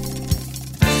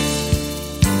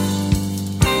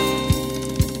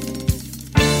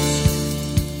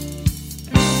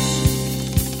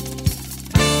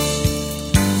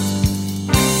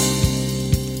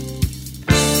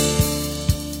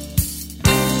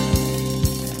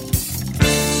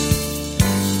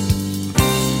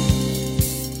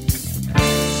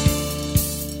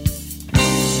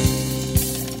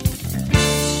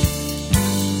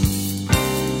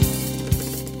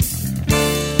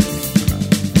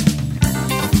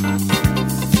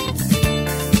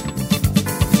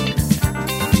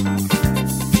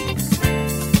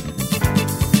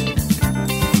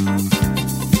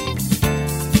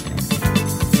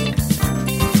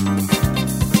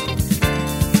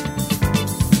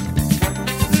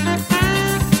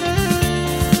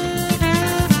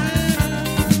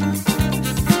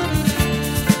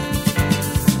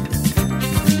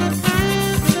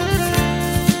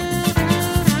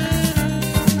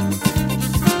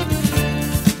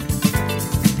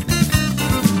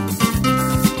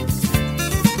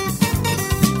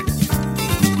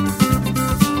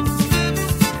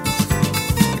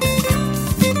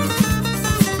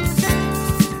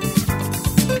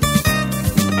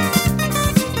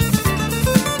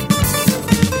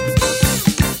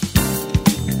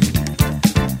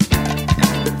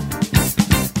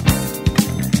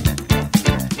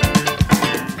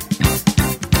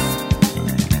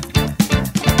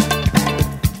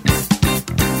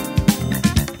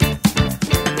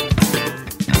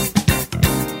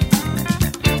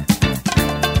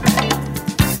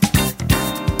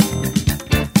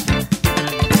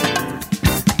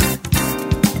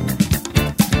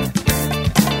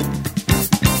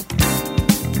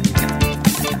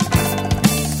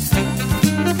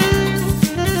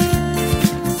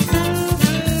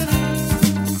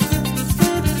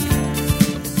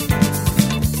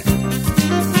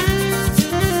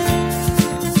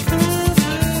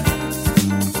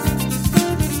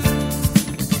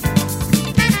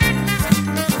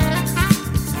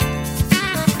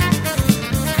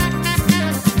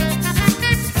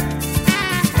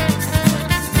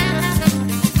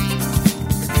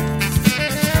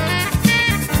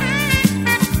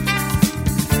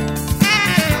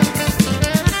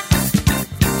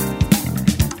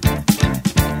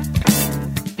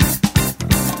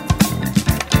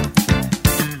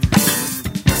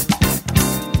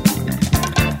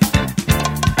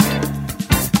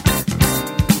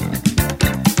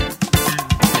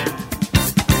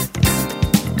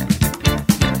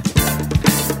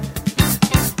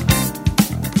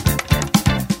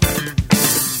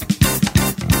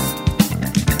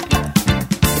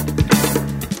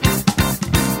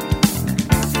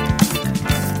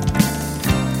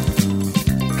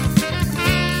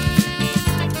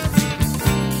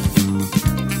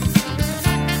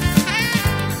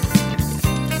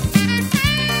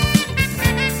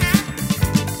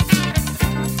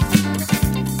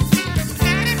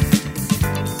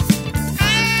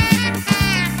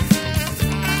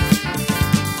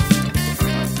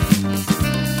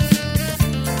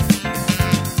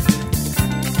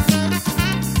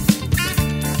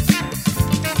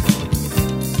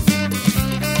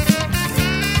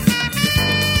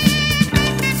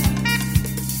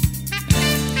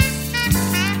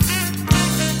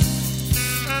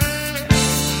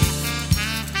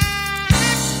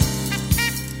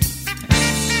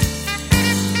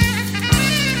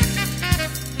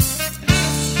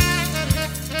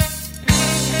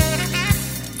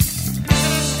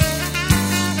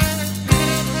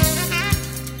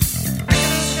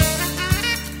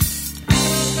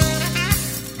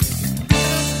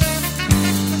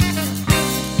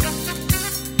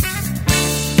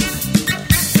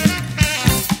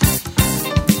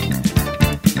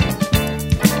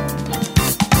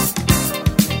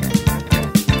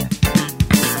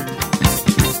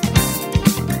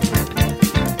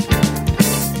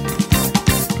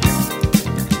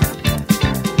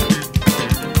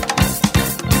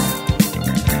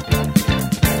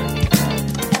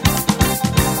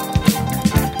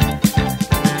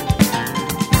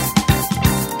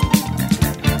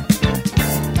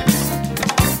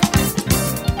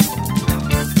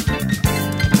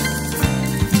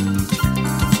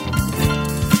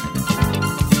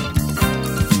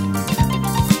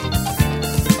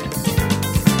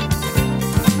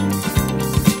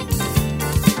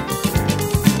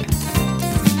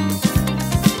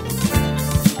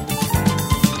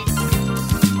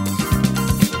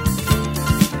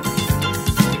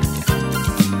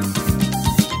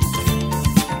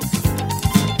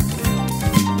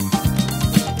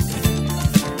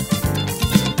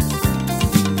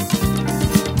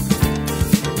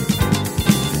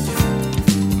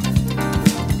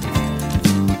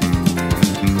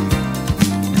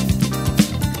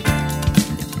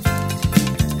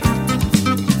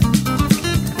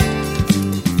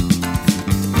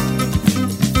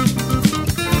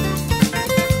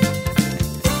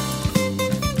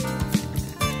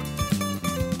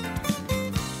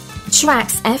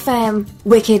 Tracks FM.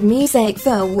 Wicked music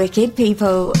for wicked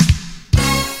people.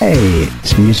 Hey,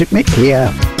 it's Music Mick here.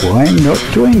 Why not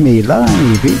join me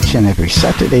live each and every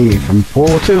Saturday from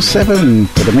 4 till 7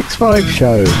 for the Mix 5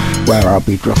 show, where I'll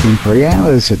be dropping 3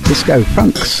 hours of disco,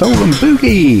 funk, soul and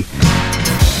boogie.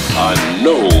 I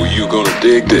know you're gonna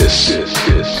dig this.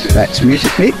 That's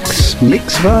Music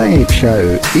Mix 5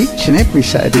 show, each and every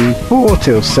Saturday, 4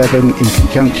 till 7, in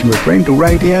conjunction with Brendel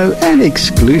Radio and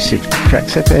exclusive to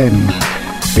Tracks FM,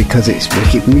 because it's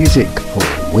wicked music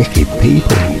for wicked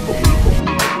people.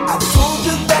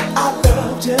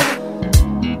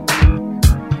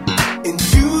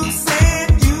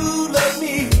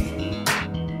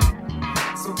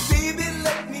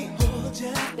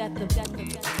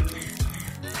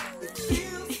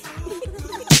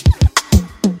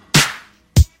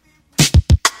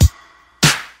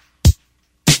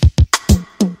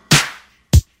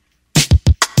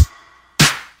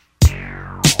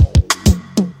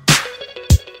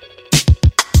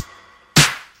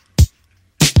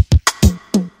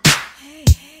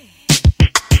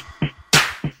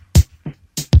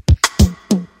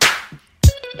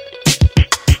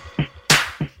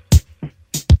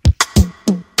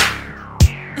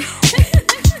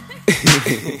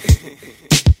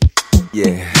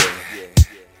 Yeah.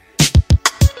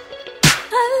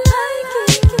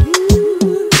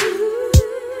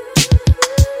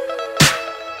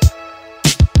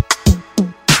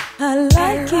 I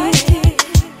like it.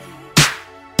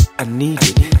 I need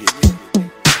it.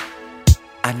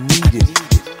 I need it.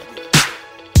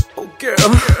 Oh, girl.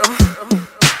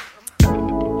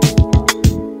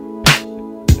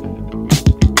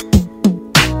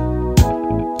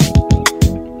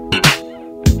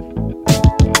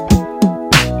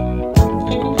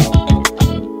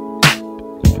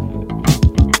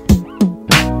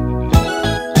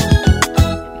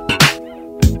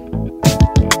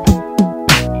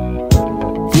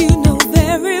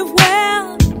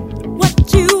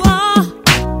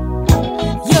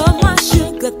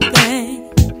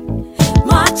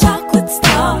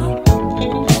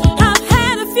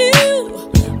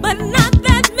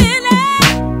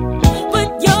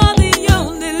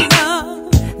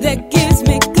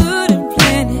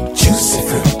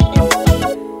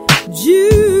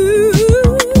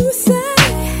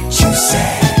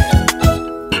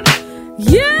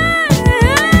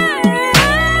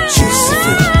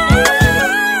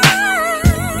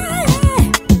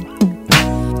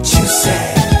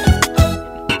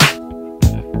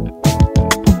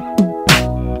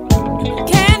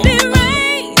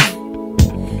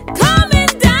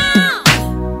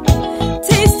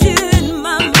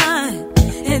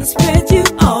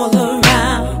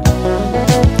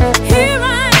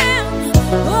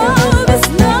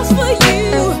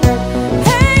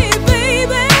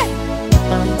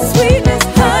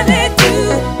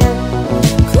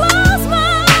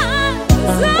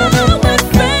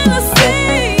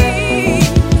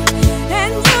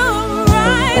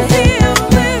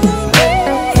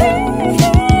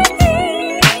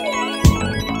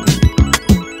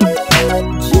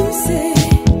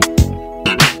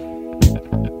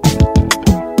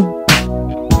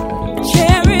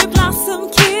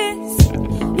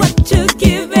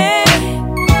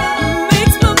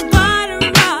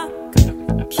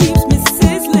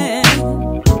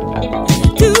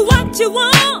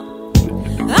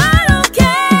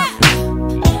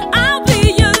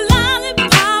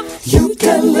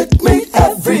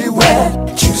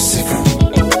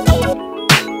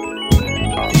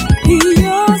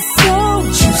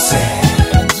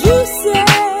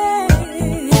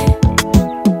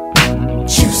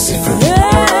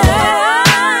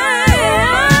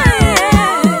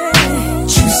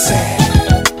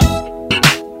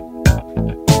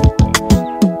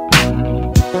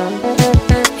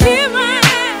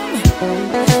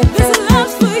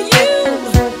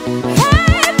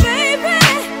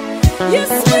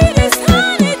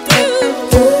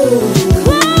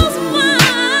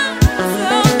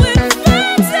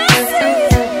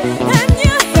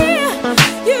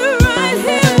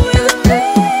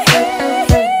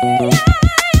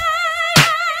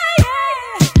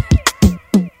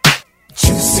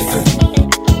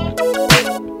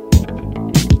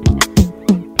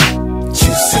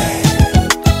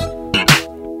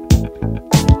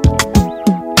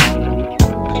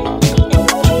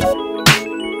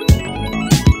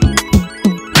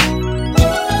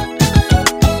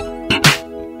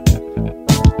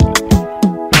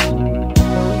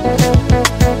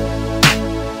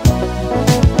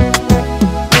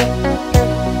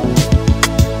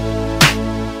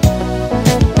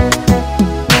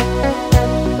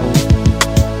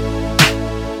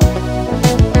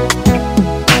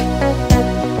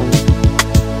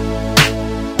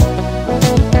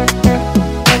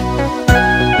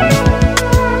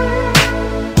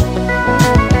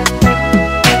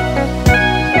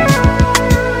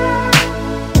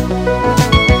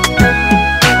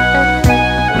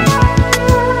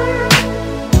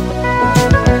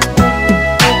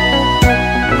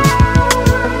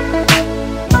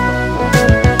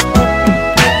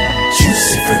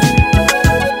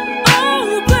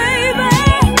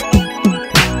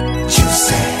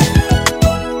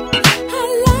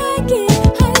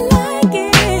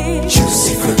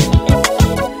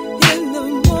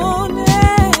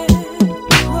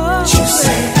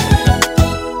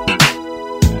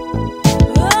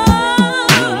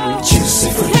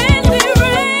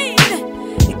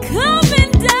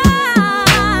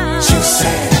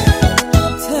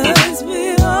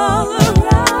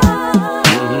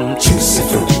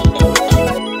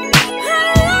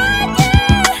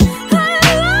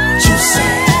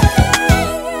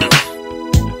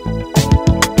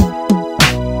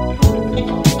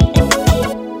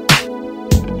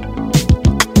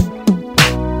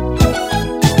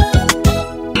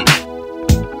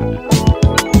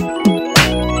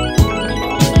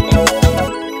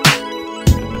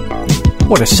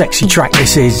 What a sexy track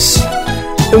this is.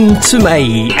 To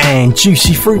Me and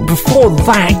Juicy Fruit. Before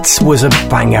that was a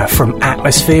banger from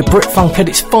Atmosphere, Brit Funk at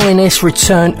its finest,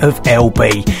 return of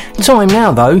LB. Time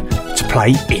now though to play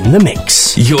In The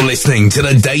Mix. You're listening to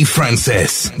the Dave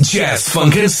Francis Jazz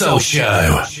Funk and Soul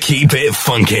Show. Keep it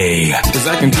funky. Cause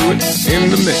I can do it in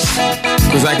the mix.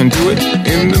 Cause I can do it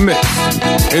in the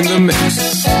mix. In the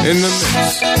mix. In the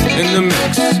mix. In the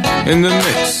mix. In the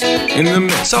mix. In the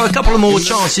mix. So a couple of more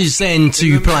chances then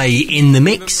to play In The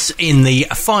Mix in the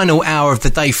final hour of the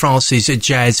Dave Francis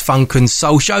Jazz Funk and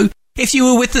Soul Show. If you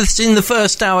were with us in the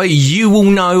first hour, you will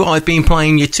know I've been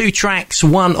playing you two tracks,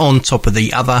 one on top of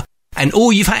the other. And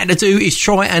all you've had to do is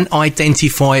try and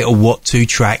identify what two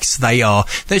tracks they are.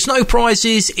 There's no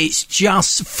prizes, it's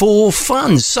just for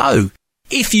fun. So,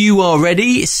 if you are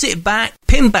ready, sit back,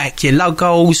 pin back your lug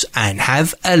holes and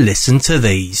have a listen to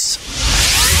these.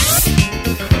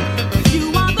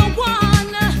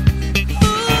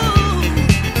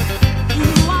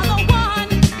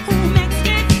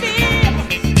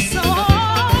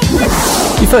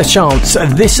 First chance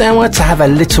this hour to have a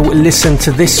little listen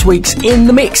to this week's In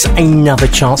The Mix. Another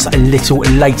chance a little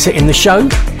later in the show.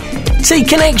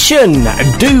 T-Connection,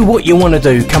 Do What You Want To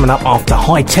Do, coming up after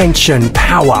High Tension,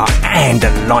 Power and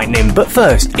Lightning. But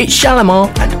first, it's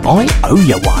Shalimar and I Owe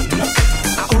You One.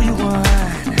 I owe you one.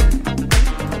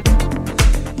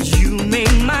 You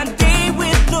made my day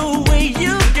with the way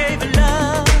you gave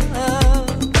love.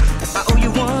 I owe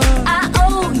you one. I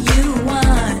owe you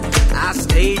one. I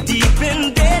stay deep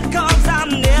in cause I'll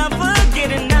never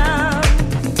get enough.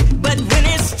 But when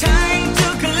it's time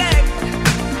to collect,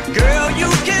 girl, you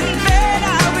can bet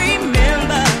I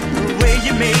remember the way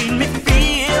you made me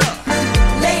feel.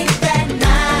 Late that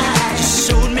night, you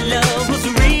showed me love was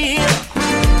real.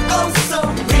 Oh, so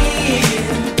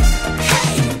real.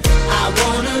 Hey, I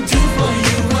wanna do for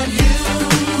you what you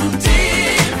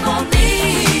did for me.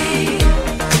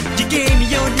 You gave me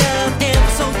your love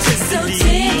ever so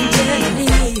tenderly.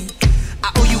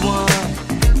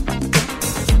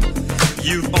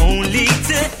 You've only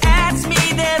to ask me,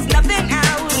 there's nothing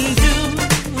I wouldn't do.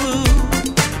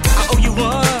 I owe you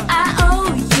one. I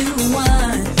owe you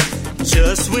one.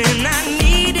 Just when I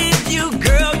needed you,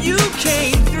 girl, you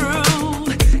came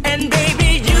through. And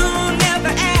baby, you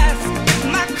never asked if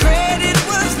my credit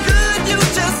was good. You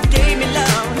just gave me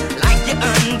love like you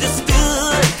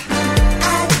understood.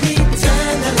 I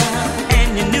returned the love, and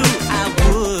you knew I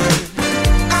would.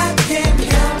 I can't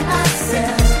help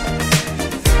myself.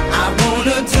 I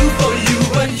wanna do for you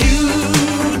what you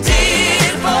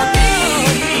did for me.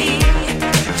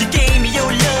 You gave me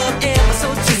your love ever so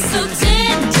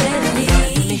tenderly.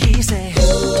 He said,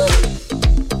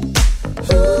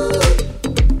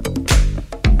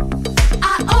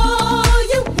 I owe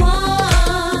you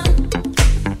one.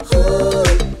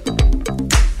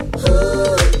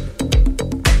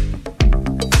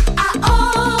 I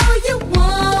owe you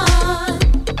one.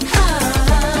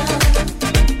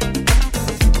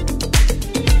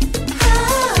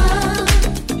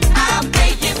 I'll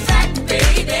pay you back,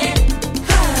 baby.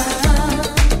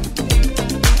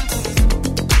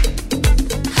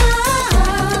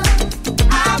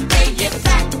 I'll pay you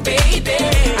back, baby.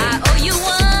 I owe you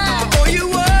one. I owe you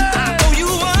one. I owe you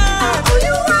one. I owe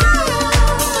you one.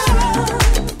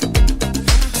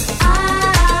 I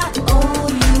owe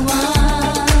you one.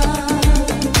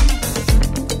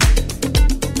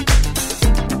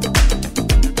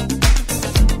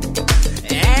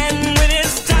 And when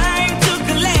it's time to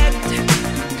collect,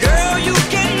 girl, you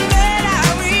can bet I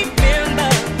remember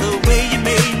the way you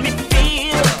made me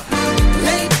feel.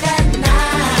 Late that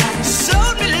night,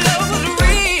 showed me love was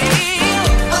real.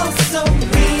 Oh, so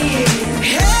real.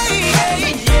 Hey, hey,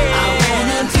 yeah. I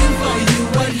wanna do for you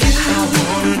what you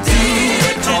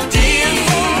did for me.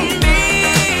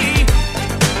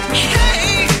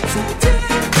 Hey, so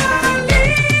tenderly.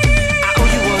 I owe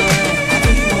you one.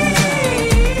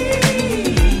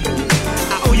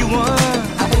 I owe you one.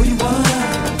 I owe you one.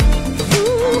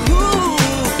 Ooh,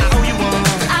 I owe you one.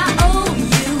 I owe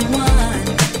you one.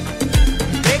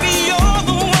 Baby, you're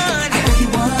the one. I owe you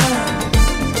one.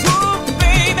 Ooh,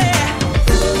 baby.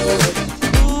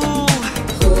 Ooh.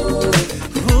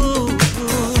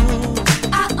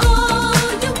 I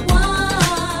owe you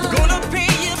one. Gonna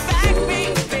pay you back,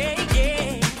 baby,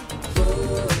 yeah.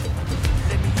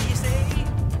 Let me hear you say,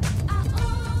 I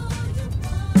owe you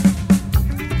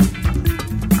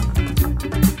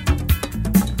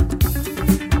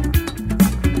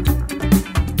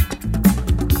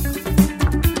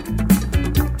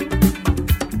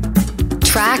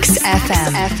Tracks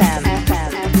FM.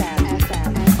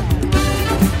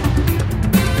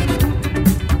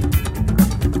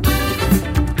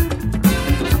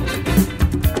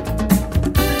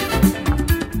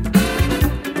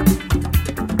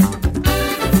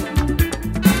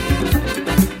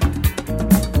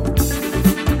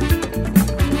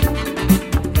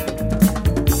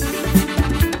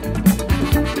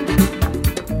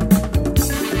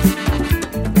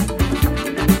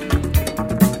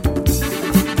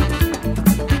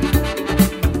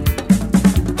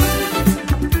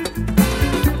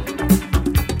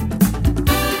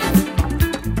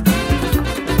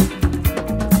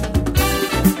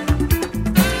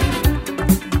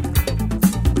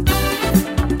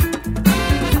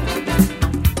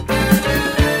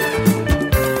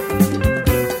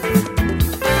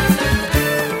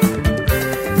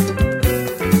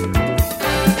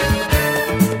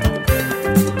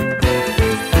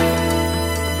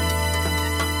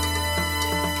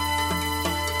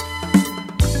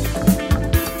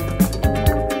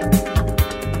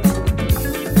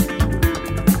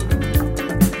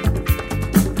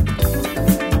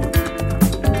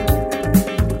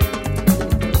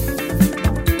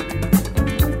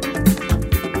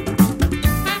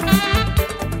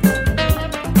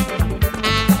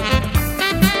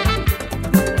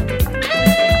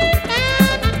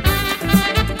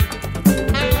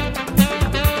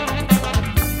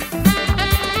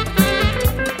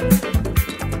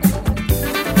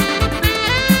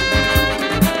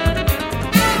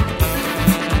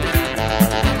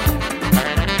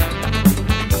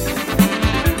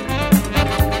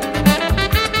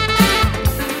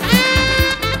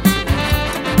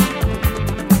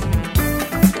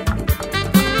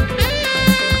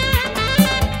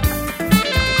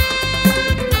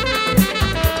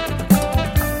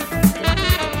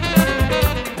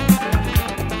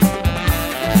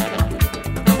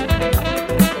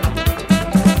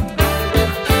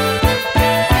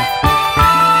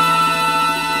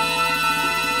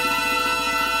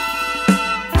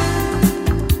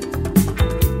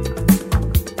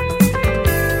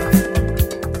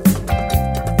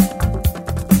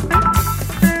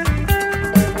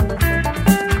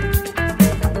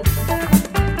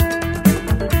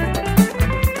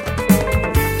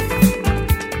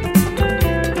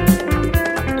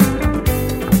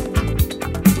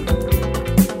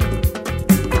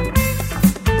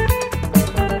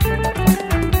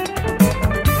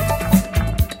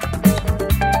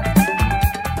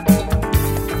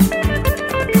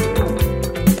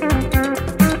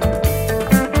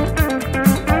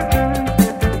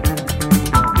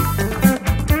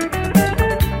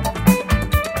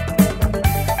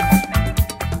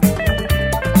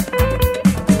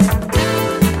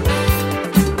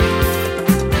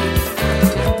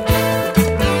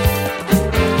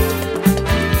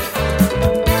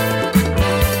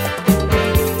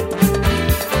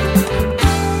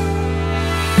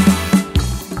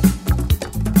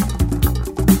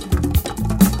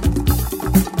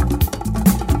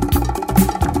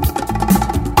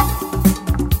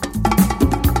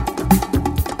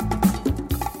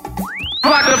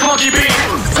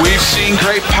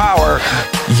 great power.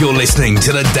 You're listening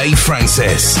to the Dave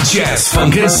Francis Jazz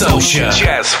Funk and Soul Show.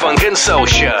 Jazz Funk and Soul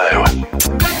Show.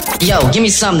 Yo, give me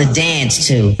something to dance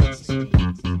to.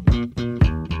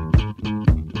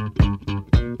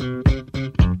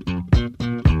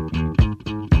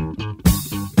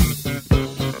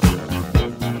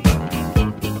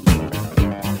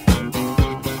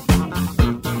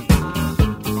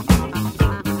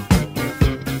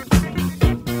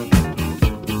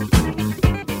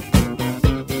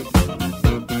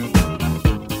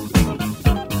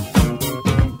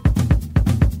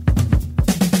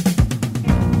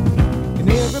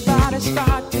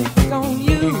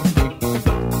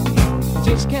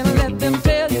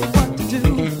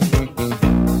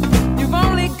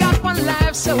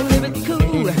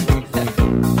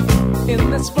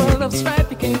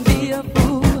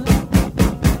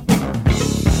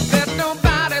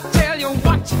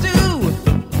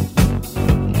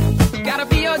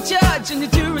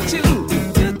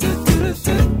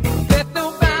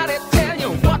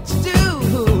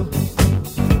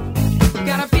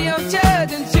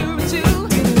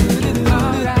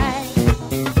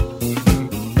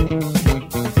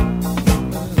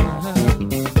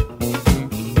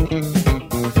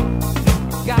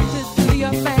 Got to do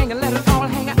your thing and let it all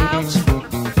hang out.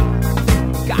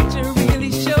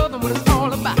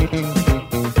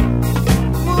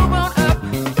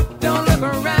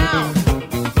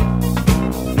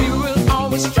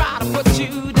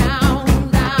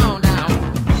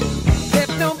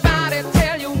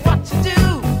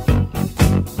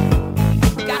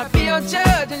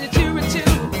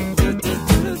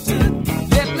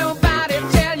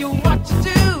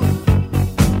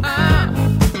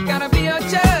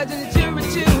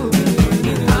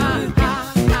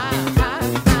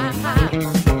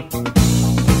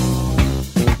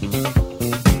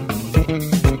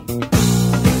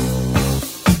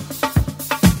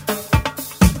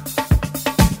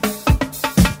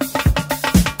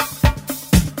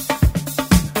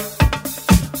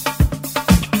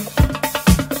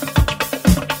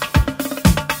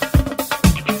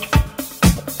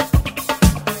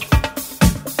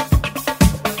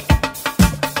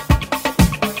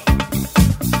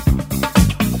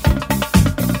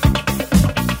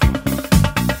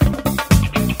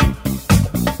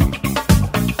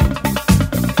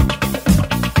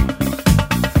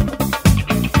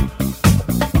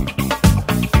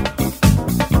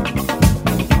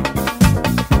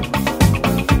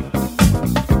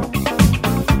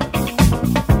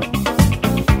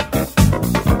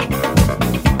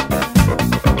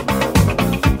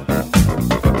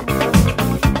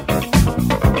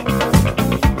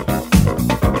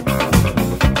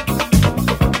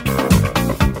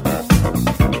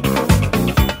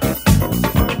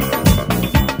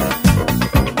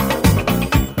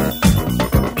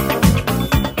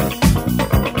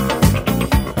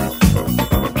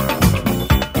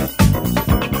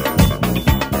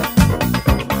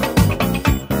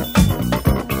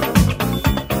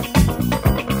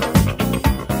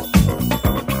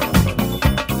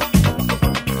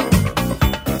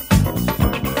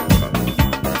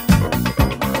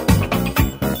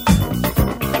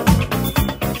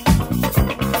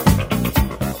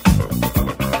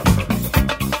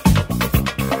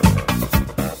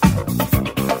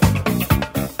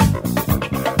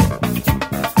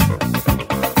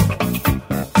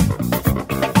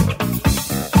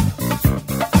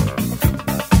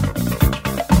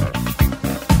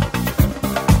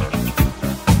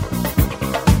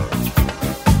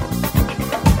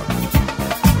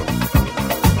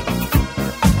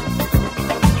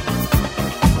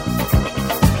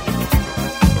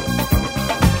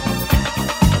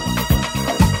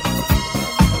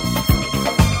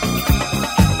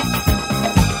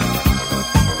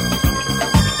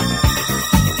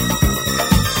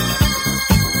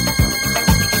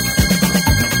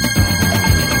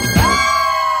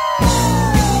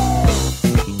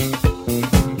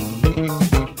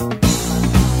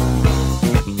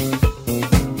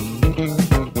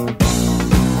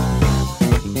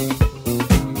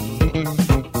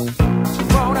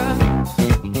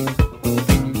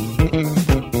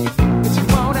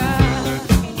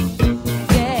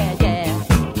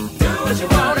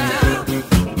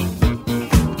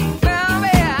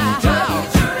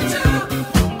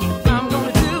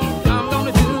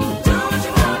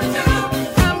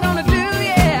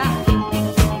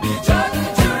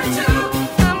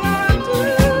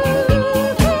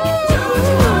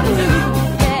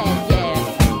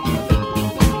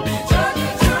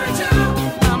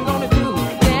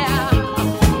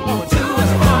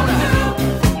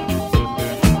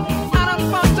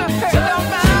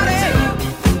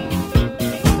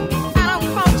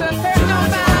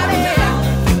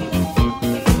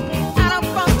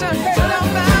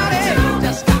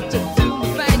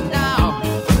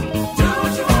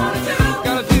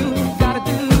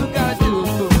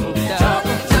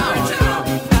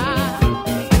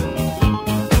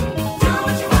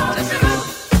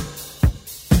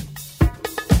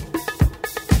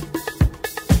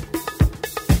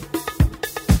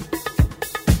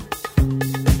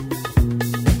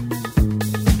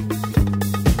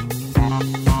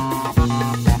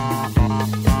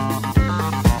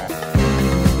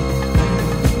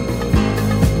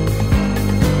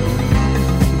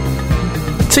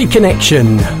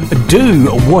 T-Connection, do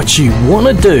what you want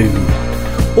to do.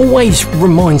 Always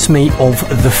reminds me of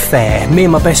the fair. Me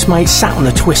and my best mate sat on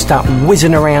the twist up,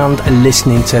 whizzing around and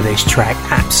listening to this track.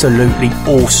 Absolutely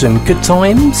awesome. Good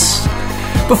times.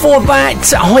 Before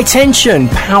that, High Tension,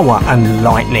 Power and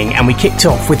Lightning. And we kicked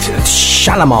off with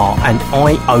Shalamar and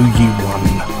I Owe You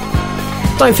One.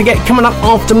 Don't forget, coming up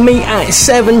after me at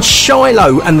 7,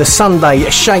 Shiloh and the Sunday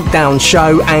Shakedown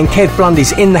Show. And Kev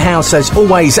Blundy's in the house as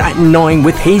always at 9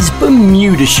 with his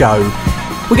Bermuda Show.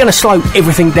 We're going to slow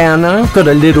everything down now. Got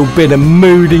a little bit of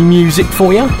moody music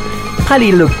for you.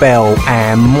 Patti LaBelle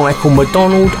and Michael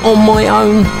McDonald on My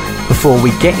Own before we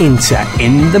get into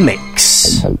In the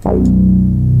Mix.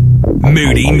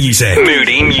 Moody music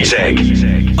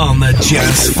on the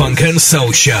Jazz Funk and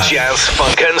Soul Show. Jazz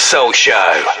Funk and Soul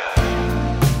Show.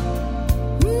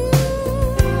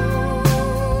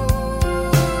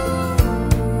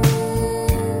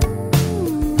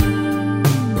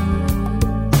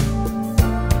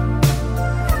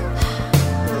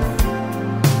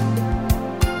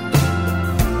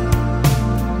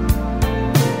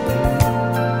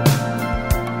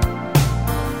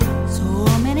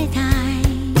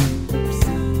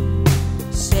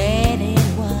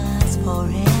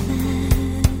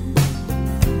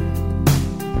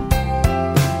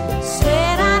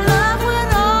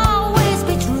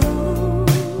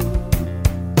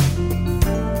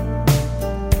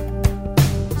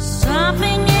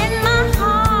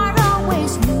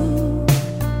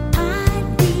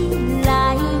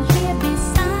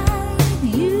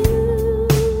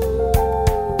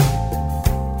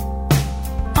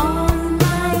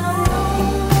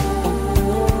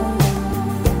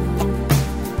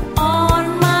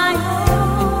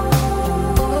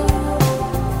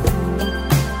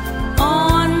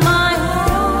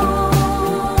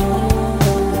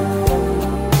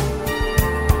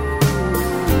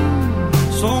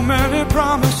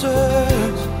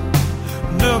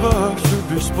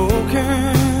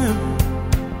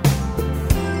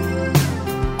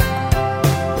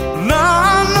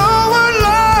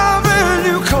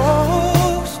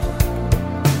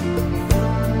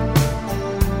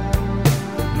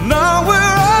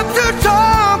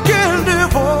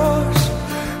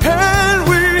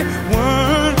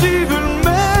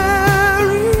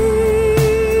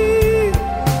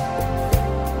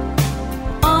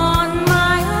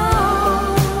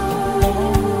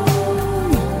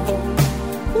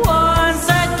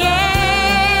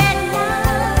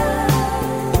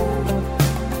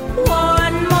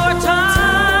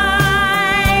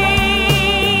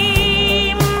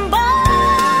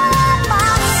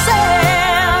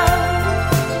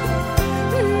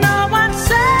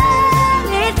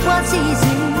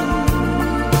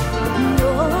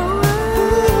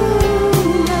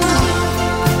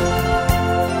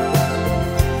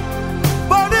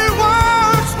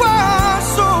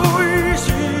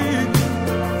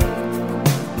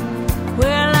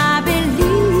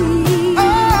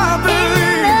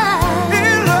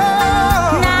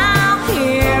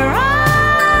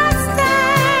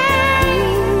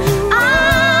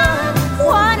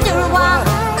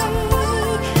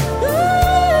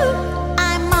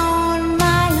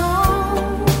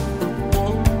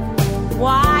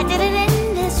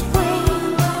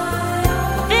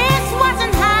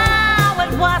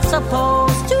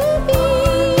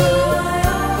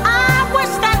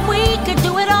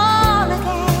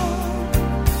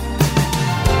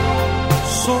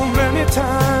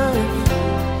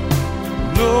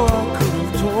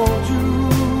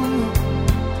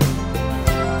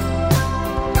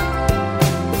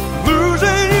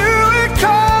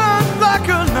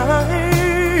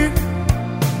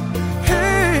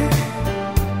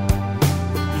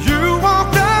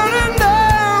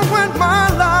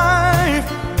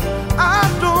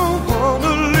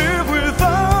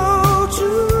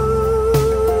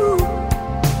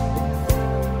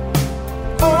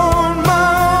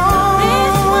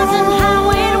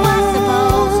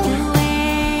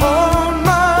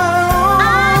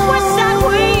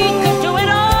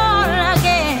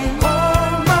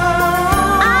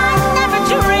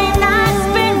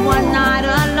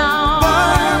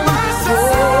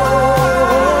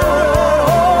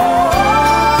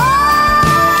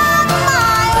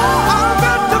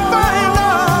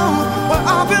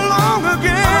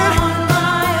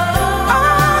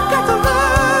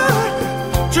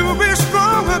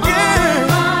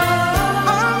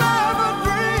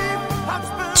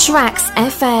 Tracks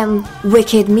FM.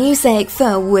 Wicked music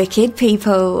for wicked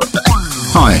people.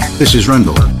 Hi, this is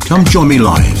Rendell. Come join me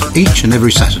live each and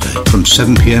every Saturday from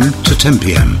 7pm to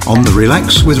 10pm on the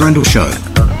Relax with Rendell show.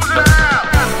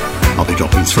 I'll be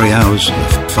dropping 3 hours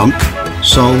of funk,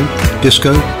 soul,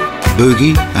 disco,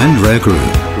 boogie and rare groove.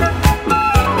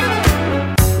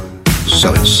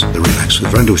 So it's the Relax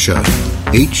with Rendell show,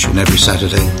 each and every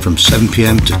Saturday from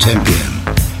 7pm to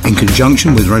 10pm, in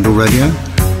conjunction with Rendell Radio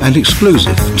and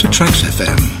exclusive to Tracks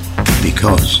FM,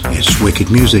 because it's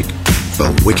wicked music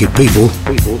for wicked people.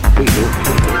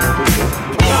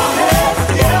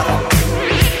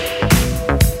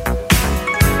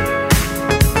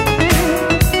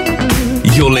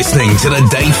 You're listening to the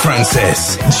Dave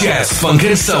Francis Jazz Funk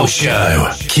and Soul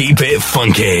Show. Keep it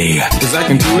funky. Cause I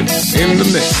can do it in the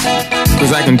mix.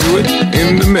 Cause I can do it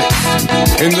in the mix.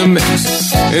 In the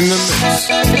mix. In the mix.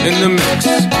 In the mix.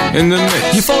 In the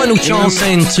mix. Your final chance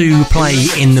then to play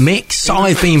in the mix.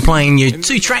 I've been playing you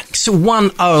two tracks,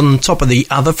 one on top of the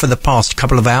other for the past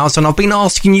couple of hours, and I've been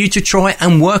asking you to try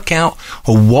and work out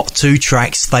what two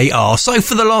tracks they are. So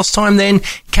for the last time then,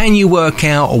 can you work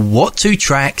out what two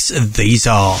tracks these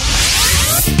are?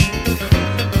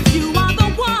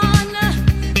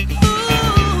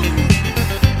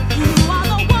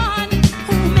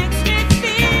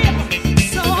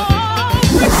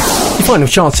 Final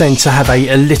chance then to have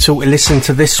a little listen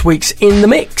to this week's In The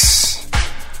Mix.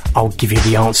 I'll give you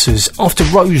the answers after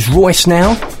Rose Royce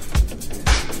now.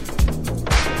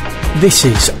 This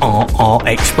is RR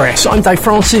Express. I'm Dave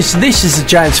Francis. This is the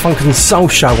Jazz Funk and Soul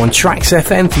Show on Tracks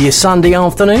FM for your Sunday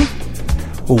afternoon.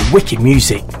 Wicked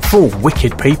music for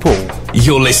wicked people.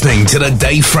 You're listening to the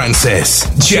Dave Francis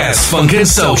Jazz Funk and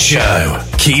Soul Show.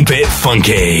 Keep it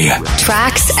funky.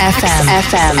 Tracks FM.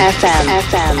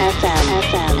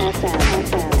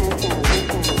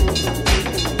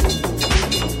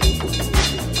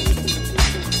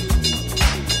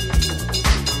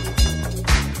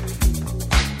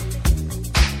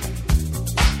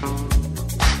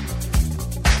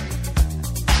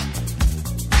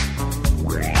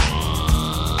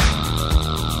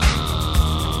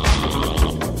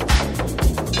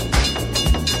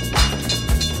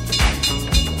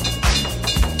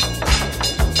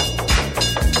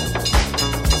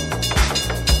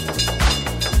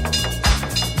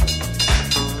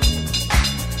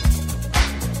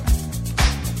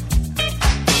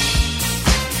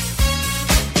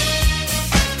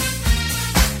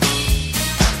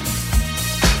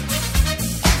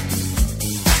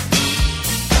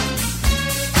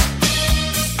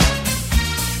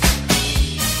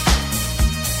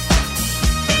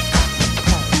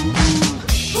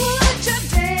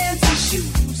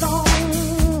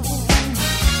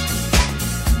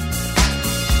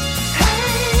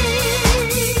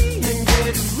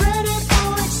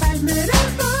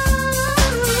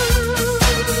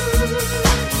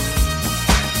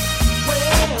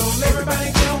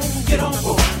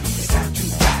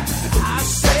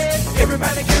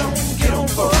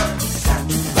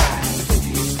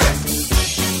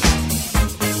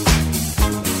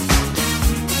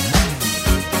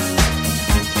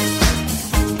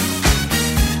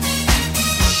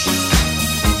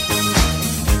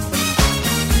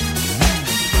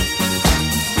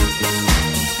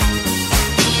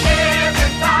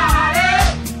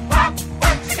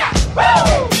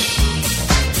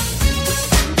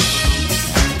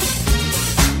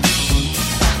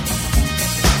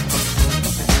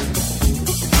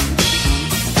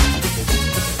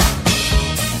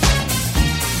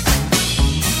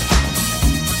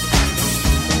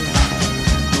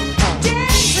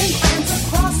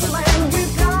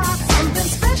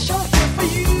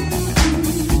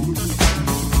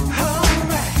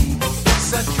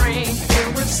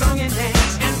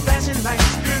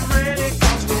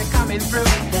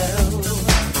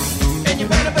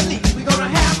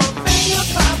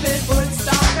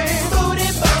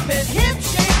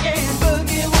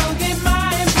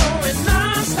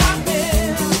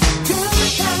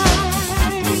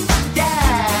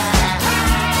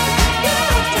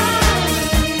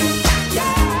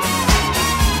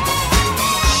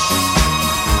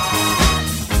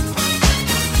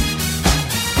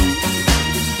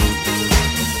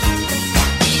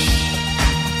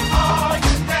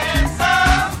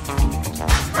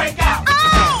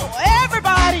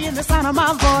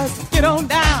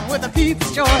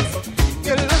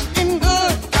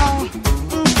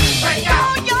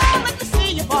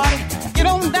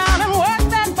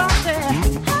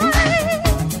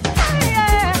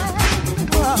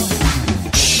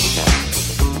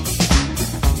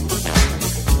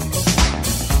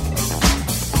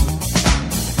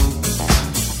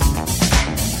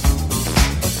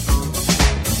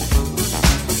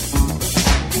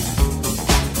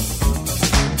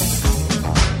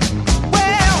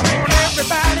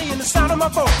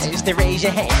 Raise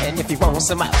your hand if you want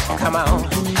some more. Come on,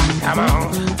 come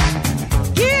on.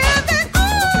 Give it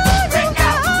all.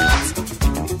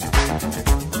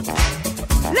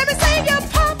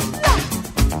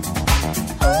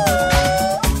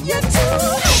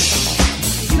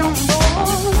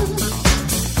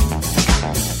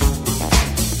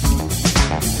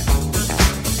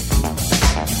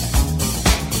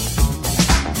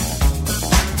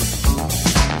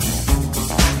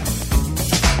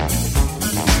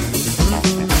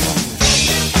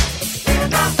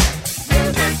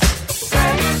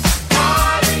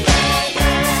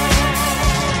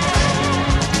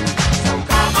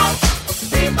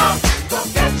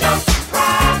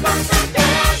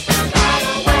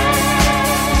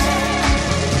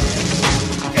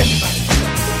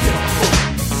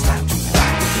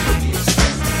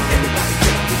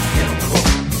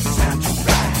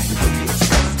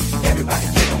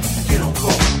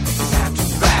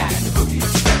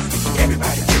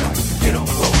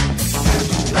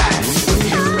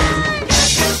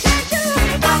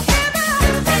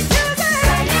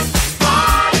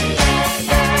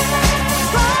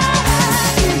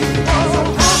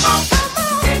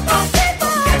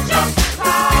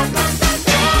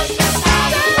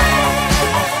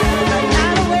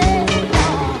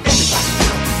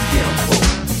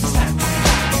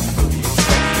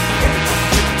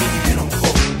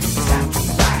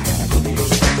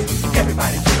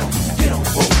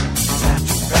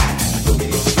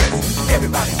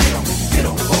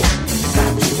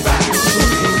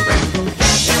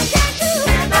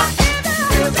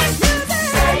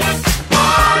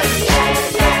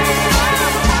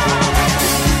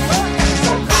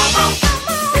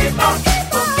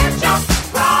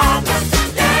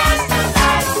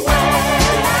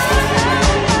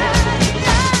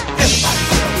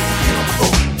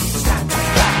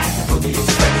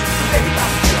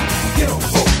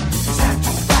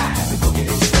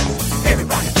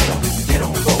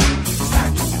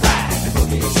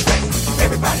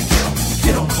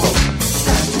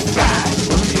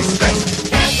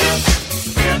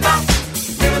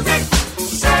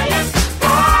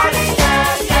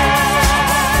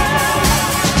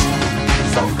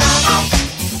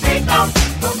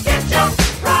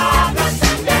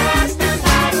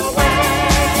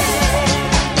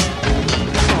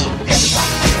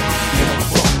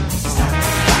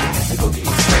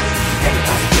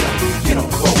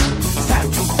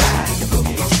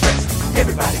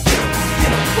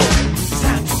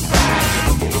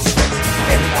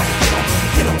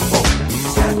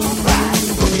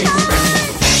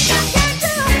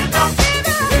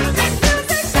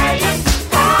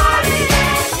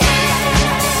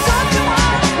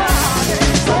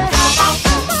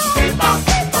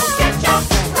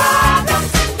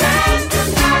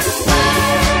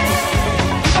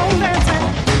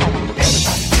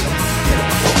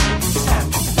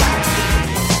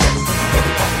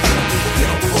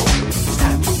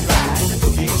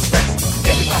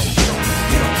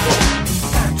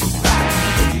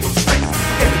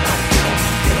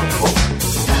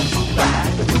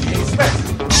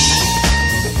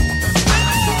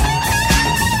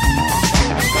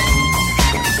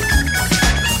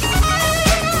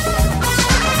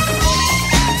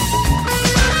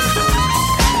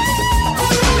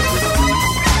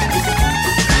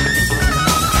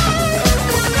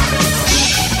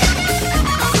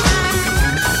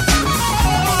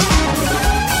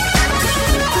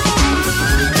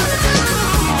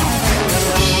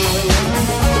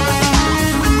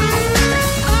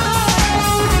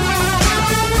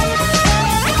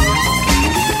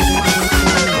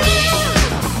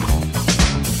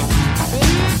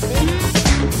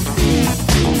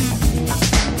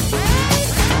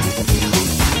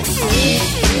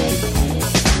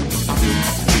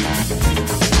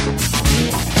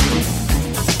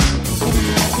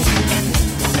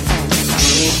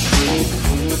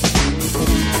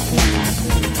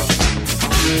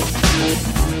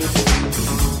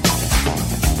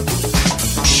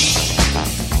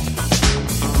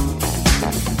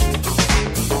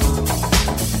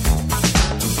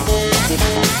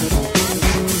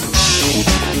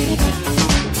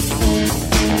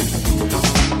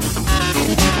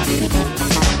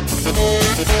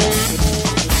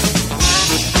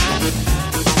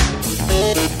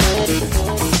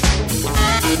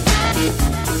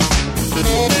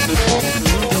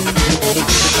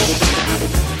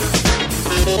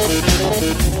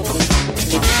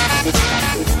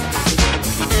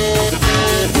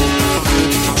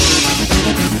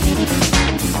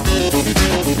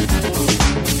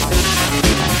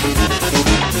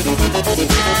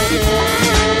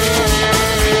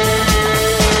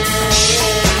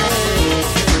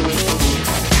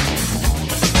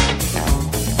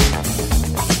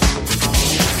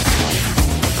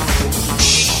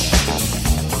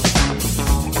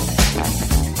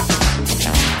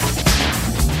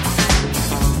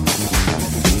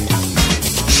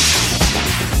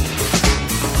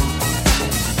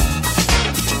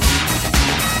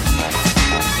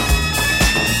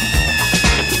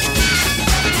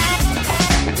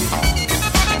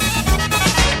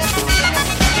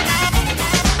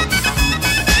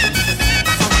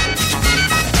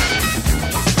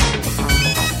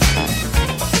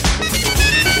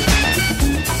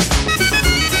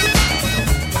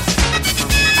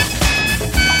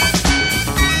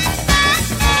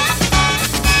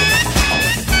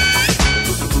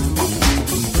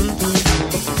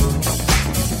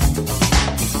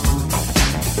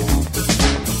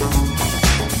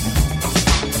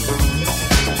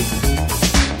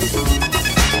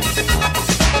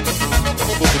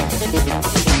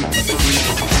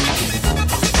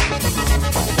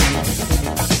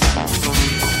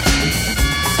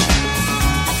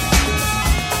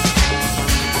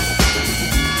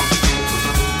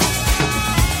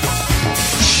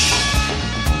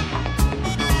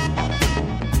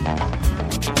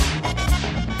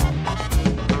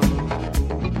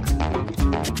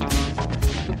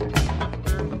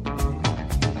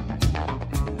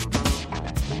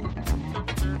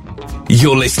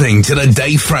 You're listening to the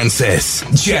Dave Francis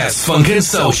Jazz Funk and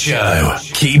Soul Show.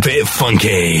 Keep it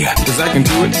funky. Cause I can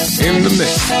do it in the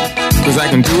mix. Cause I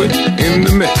can do it in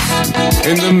the mix.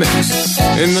 In the mix.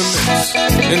 In the mix.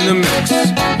 In the mix.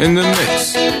 In the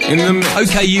mix. In the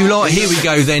mix. Okay, you lot, here we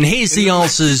go then. Here's the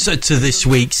answers to this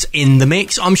week's In the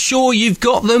Mix. I'm sure you've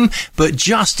got them, but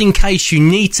just in case you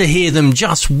need to hear them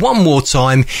just one more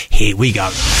time, here we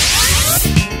go.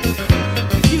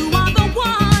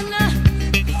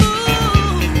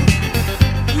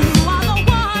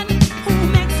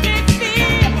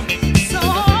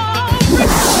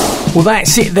 Well,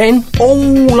 that's it then.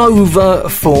 All over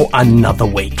for another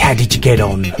week. How did you get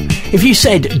on? If you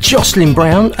said Jocelyn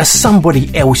Brown, a Somebody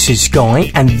Else's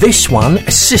Guy, and this one,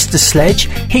 Sister Sledge,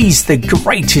 he's the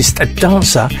greatest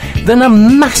dancer, then a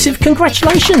massive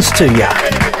congratulations to you.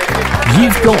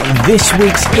 You've got this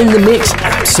week's In the Mix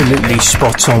absolutely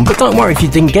spot on. But don't worry if you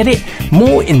didn't get it.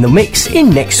 More In the Mix in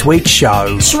next week's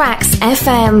show. Tracks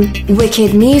FM.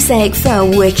 Wicked music for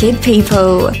wicked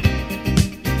people.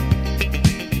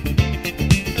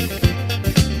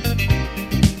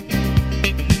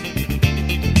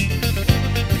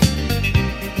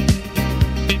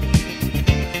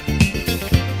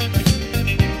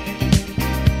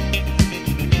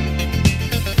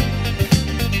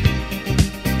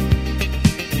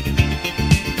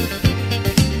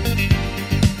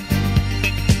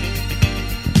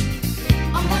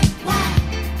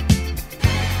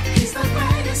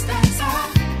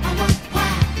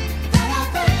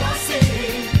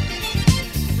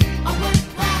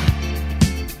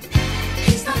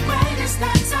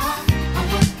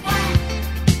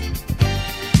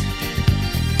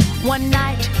 One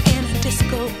night in a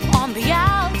disco on the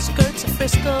outskirts of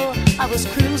Frisco, I was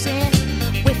cruising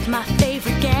with my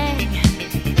favorite gang.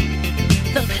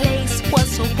 The place was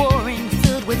so boring,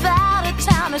 filled with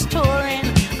out-of-towners touring.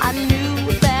 I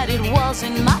knew that it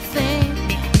wasn't my thing.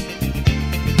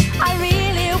 I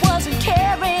really wasn't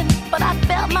caring, but I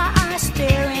felt my eyes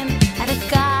staring at a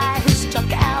guy who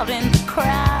stuck out in the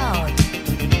crowd.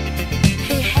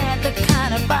 He had the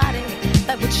kind of body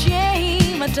that would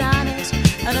shame Adonis,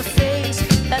 and a face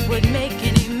that would make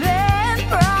any man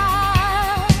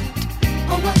proud.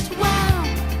 Oh, what wow!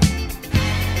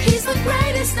 He's the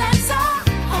greatest dancer.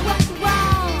 Oh, what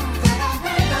wow! That I've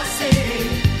ever seen.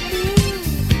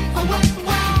 Oh, what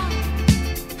wow!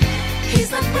 He's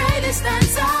the greatest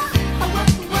dancer. Oh,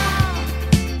 what wow!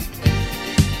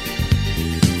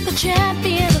 The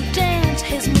champion of dance,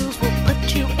 his moves will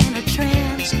put you in a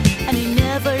trance, and he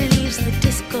never leaves the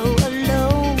disco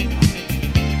alone.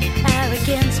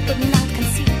 Arrogance but not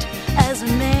conceit. As a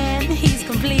man, he's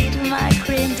complete. My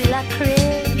creme de la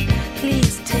creme.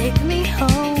 Please take me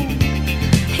home.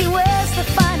 He wears the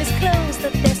finest clothes,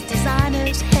 the best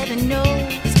designers, heaven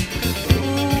knows.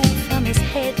 Ooh, from his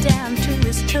head down to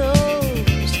his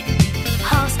toes.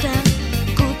 Halston,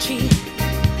 Gucci,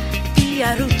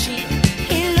 Fiorucci.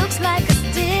 He looks like a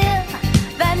steal.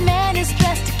 That man is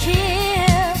dressed to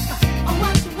kill. Oh,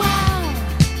 what wow!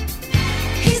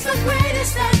 He's the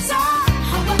greatest dancer. I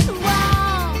love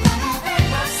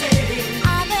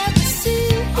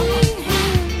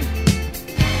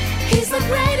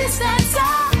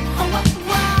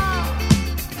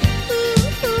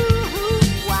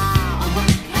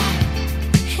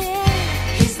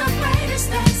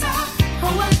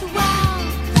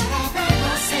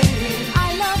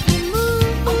the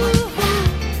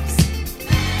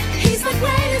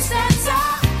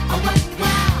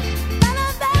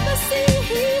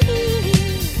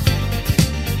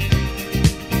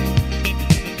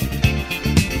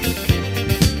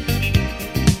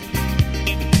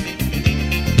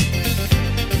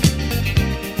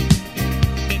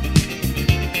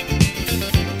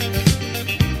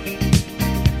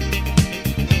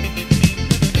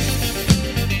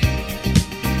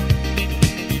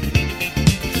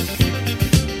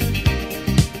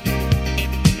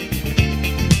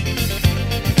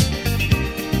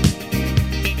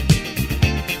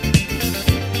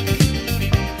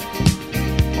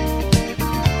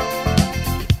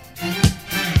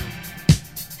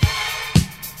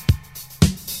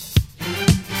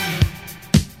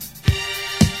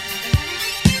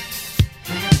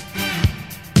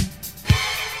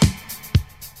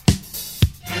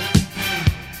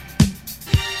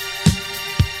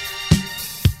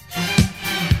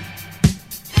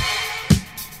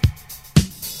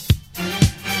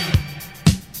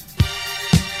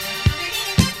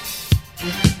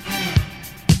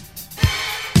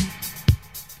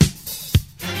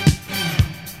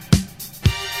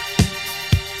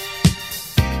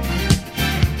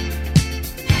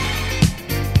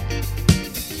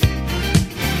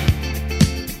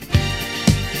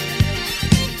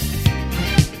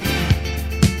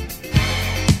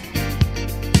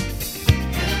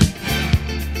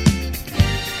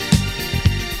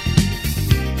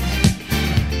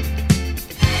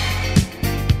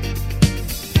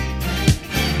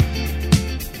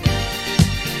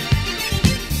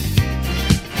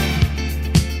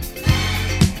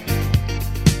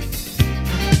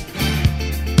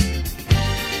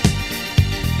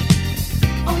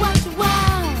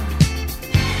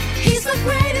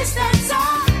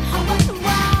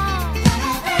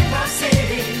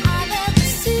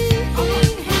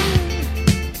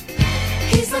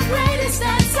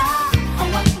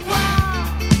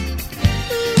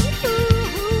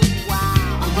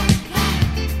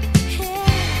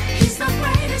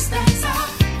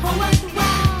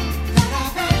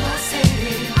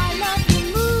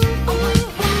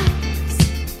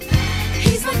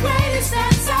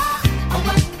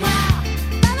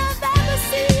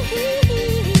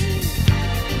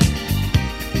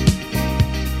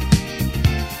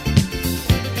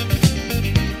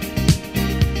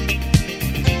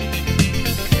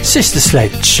Sister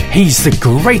Sledge. He's the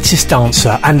greatest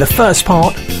dancer and the first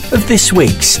part of this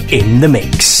week's In the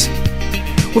Mix.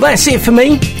 Well, that's it for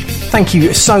me. Thank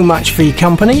you so much for your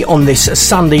company on this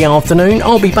Sunday afternoon.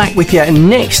 I'll be back with you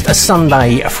next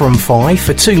Sunday from 5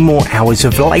 for 2 more hours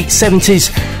of late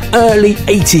 70s, early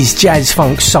 80s jazz,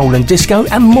 funk, soul and disco,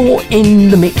 and more in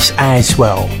the mix as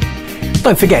well.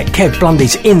 Don't forget, Kev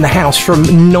Blundy's in the house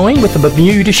from 9 with the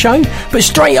Bermuda Show, but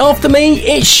straight after me,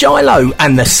 it's Shiloh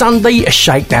and the Sunday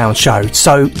Shakedown Show.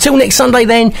 So, till next Sunday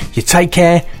then, you take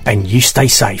care and you stay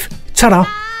safe. Ta-da!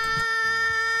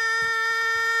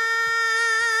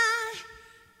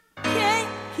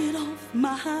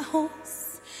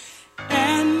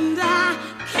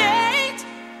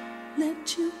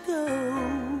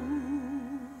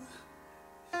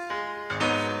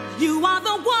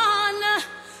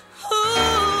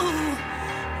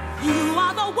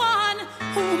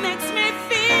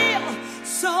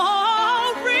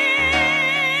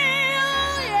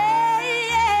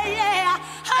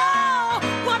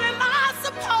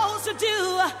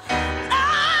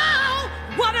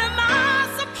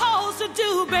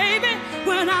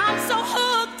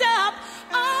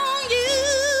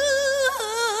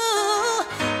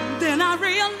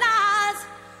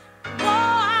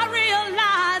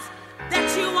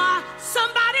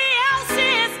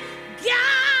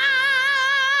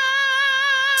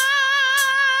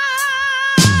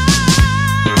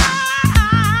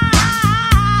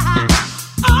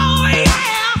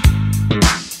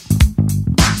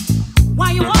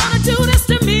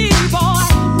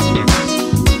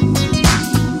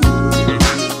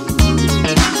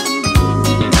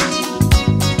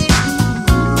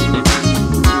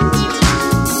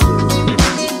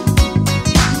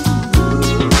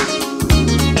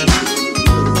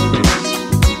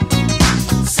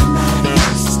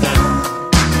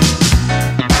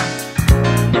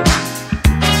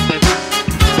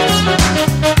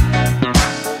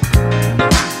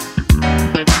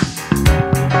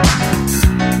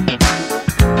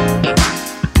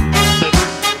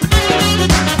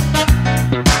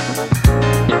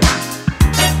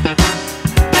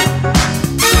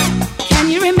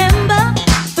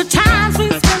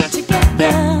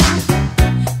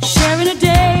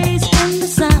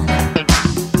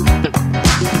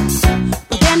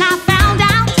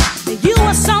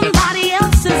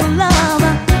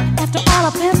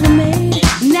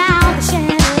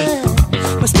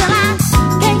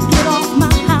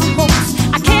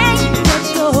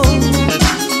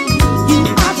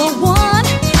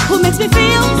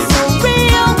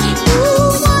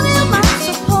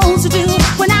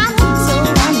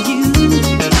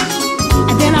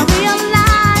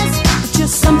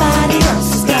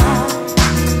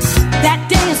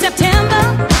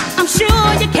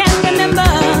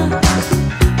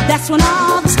 That's when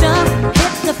all the stuff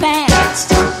hit the fan.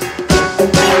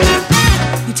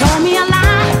 You told me a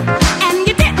lie, and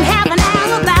you didn't have an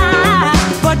alibi.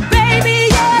 But baby,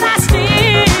 yet I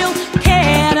still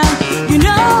cared. You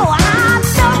know I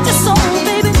loved you so,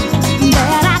 baby,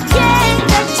 that I can't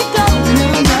let you go.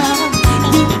 No,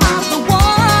 you are the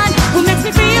one who makes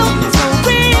me feel so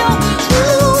real.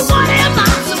 Ooh, what am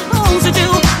I supposed to do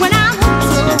when I'm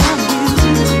so on you?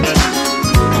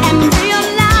 And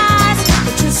realize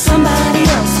that you're somebody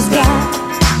else's guy.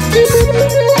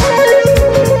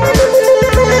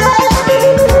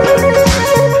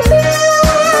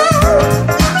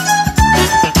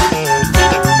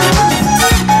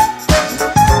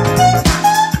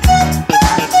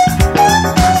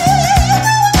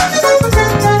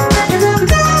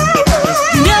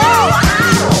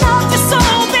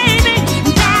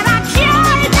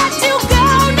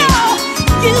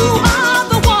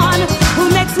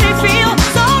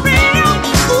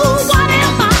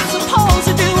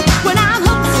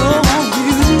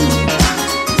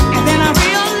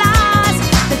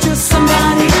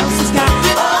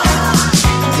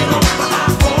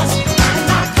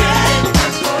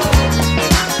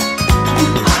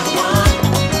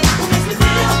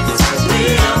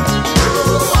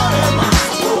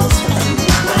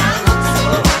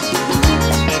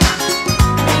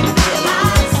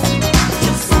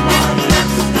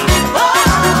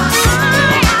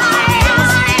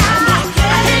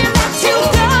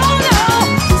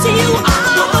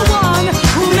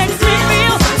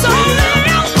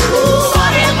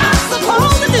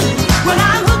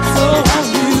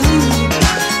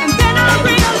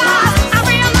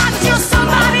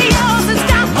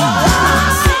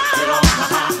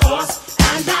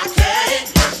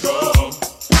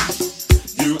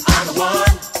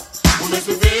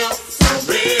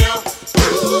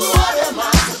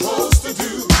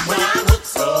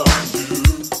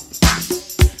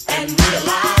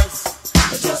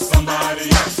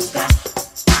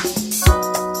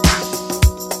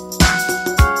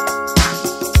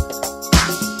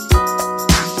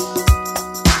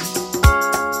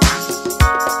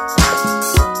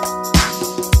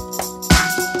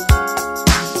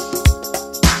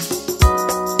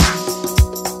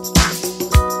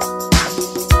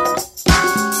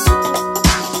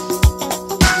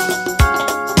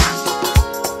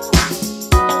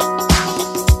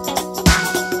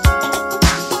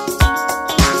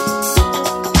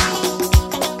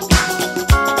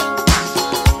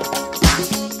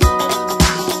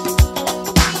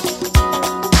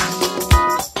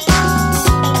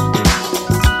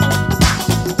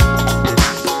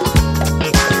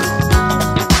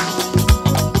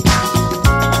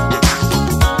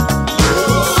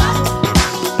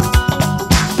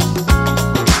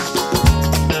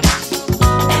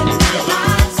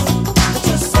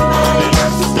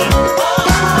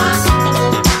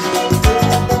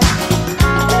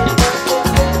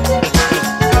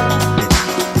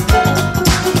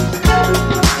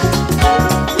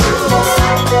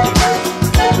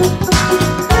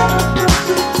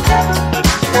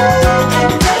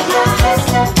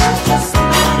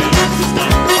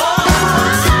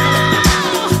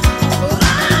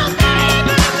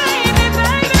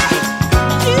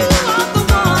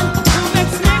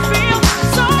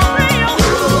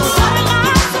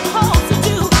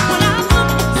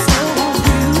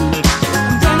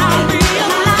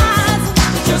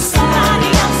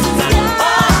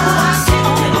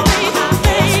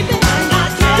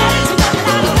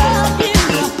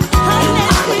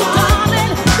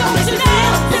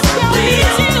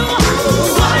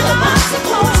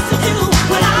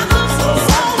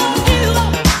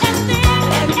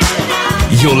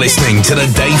 listening to the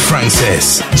Dave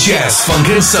Francis Jazz Funk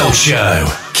and Soul Show.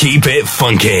 Keep it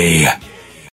funky.